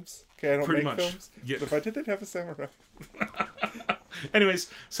films. Okay, I don't pretty make much. films. Yeah. But if I did, they'd have a samurai. Anyways,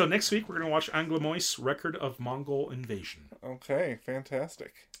 so next week we're going to watch Anglo-Moise: Record of Mongol Invasion. Okay,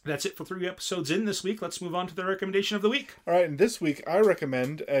 fantastic. That's it for 3 episodes in this week. Let's move on to the recommendation of the week. All right, and this week I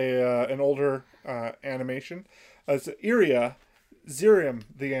recommend an older animation. It's Iria Zirium,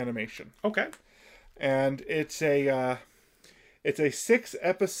 the animation. Okay. And it's a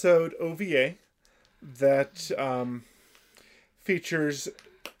 6-episode OVA that features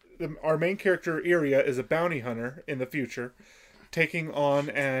our main character Iria is a bounty hunter in the future, taking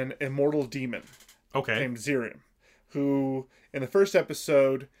on an immortal demon named Zirium, who in the first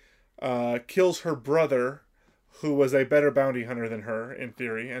episode kills her brother, who was a better bounty hunter than her in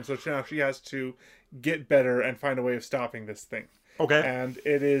theory, and so now she has to get better and find a way of stopping this thing. Okay. And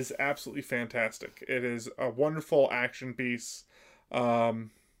it is absolutely fantastic. It is a wonderful action piece. I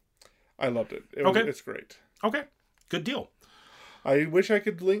loved it. It's great. Okay. Good deal. I wish I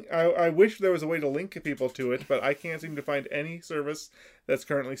could link. I wish there was a way to link people to it, but I can't seem to find any service that's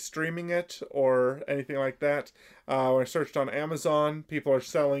currently streaming it or anything like that. When I searched on Amazon, people are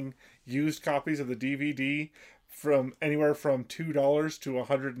selling used copies of the DVD from anywhere from $2 to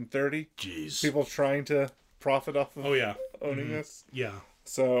 $130. Jeez. People trying to profit off of owning this. Yeah.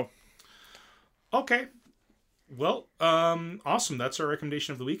 So. Okay. Well, awesome. That's our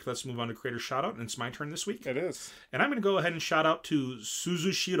recommendation of the week. Let's move on to creator shout out, and it's my turn this week. It is. And I'm going to go ahead and shout out to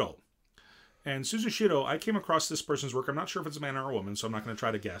Suzushiro. And Suzushiro, I came across this person's work. I'm not sure if it's a man or a woman, so I'm not going to try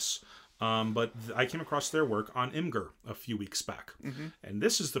to guess. But I came across their work on Imgur a few weeks back. Mm-hmm. And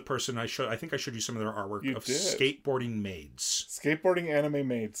this is the person I think I showed you some of their artwork of skateboarding maids. Skateboarding anime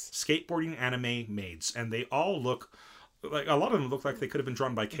maids. Skateboarding anime maids. And they all look like, a lot of them look like they could have been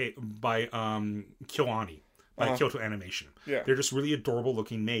drawn by Kyoani. By Kyoto Animation. Yeah. They're just really adorable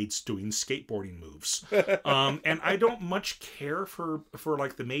looking maids doing skateboarding moves. And I don't much care for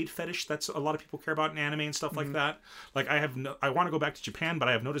like the maid fetish that's a lot of people care about in anime and stuff like that. Like I want to go back to Japan, but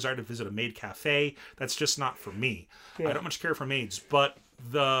I have no desire to visit a maid cafe. That's just not for me. Yeah. I don't much care for maids, but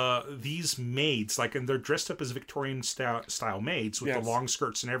these maids, like, and they're dressed up as Victorian style maids with the long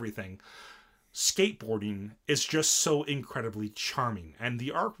skirts and everything. Skateboarding is just so incredibly charming, and the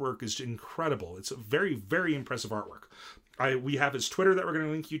artwork is incredible. It's a very, very impressive artwork. We have his Twitter that we're going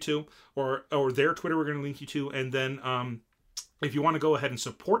to link you to, or their Twitter we're going to link you to, and then if you want to go ahead and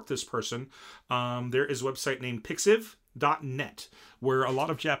support this person, there is a website named Pixiv.net where a lot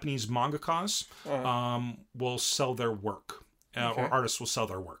of Japanese mangakas will sell their work, or artists will sell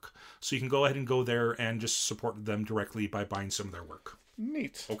their work. So you can go ahead and go there and just support them directly by buying some of their work.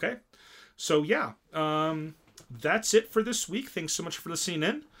 Neat. Okay. So yeah, that's it for this week. Thanks so much for listening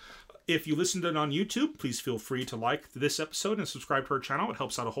in. If you listened to it on YouTube, please feel free to like this episode and subscribe to our channel. It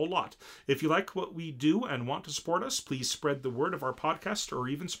helps out a whole lot. If you like what we do and want to support us, please spread the word of our podcast or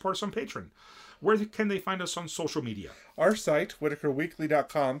even support us on Patreon. Where can they find us on social media? Our site,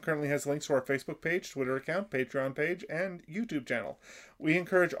 WhitakerWeekly.com, currently has links to our Facebook page, Twitter account, Patreon page, and YouTube channel. We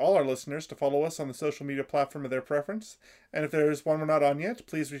encourage all our listeners to follow us on the social media platform of their preference. And if there's one we're not on yet,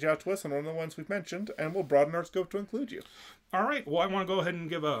 please reach out to us on one of the ones we've mentioned, and we'll broaden our scope to include you. All right. Well, I want to go ahead and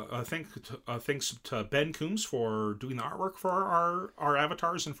give a thanks to Ben Coombs for doing the artwork for our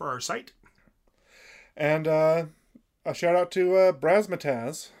avatars and for our site. And a shout out to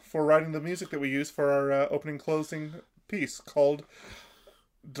Brazmataz for writing the music that we use for our opening closing piece called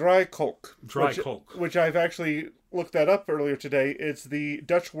Dry Kolk. Which I've actually looked that up earlier today. It's the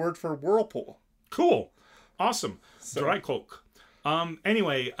Dutch word for whirlpool. Cool. Awesome. Dry Kolk.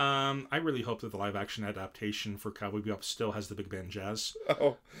 Anyway, I really hope that the live action adaptation for Cowboy Bebop still has the big band jazz.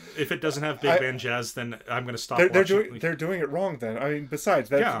 Oh. If it doesn't have big band jazz, then I'm going to stop watching. They're doing it wrong then. I mean, besides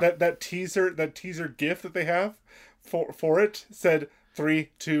that teaser GIF that they have for it said 3,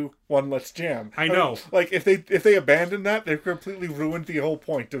 2, 1, let's jam. I know. Like if they abandoned that, they've completely ruined the whole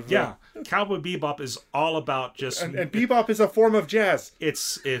point of Cowboy Bebop is all about just and bebop is a form of jazz.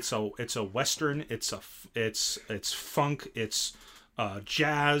 It's a western. It's funk. It's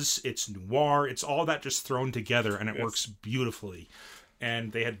jazz. It's noir. It's all that just thrown together, and it works beautifully.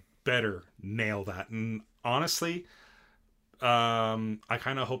 And they had better nail that. And honestly, I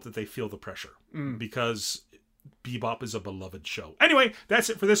kind of hope that they feel the pressure because Bebop is a beloved show. Anyway, that's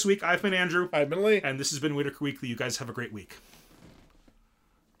it for this week. I've been Andrew. I've been Lee. And this has been Whitaker Weekly. You guys have a great week.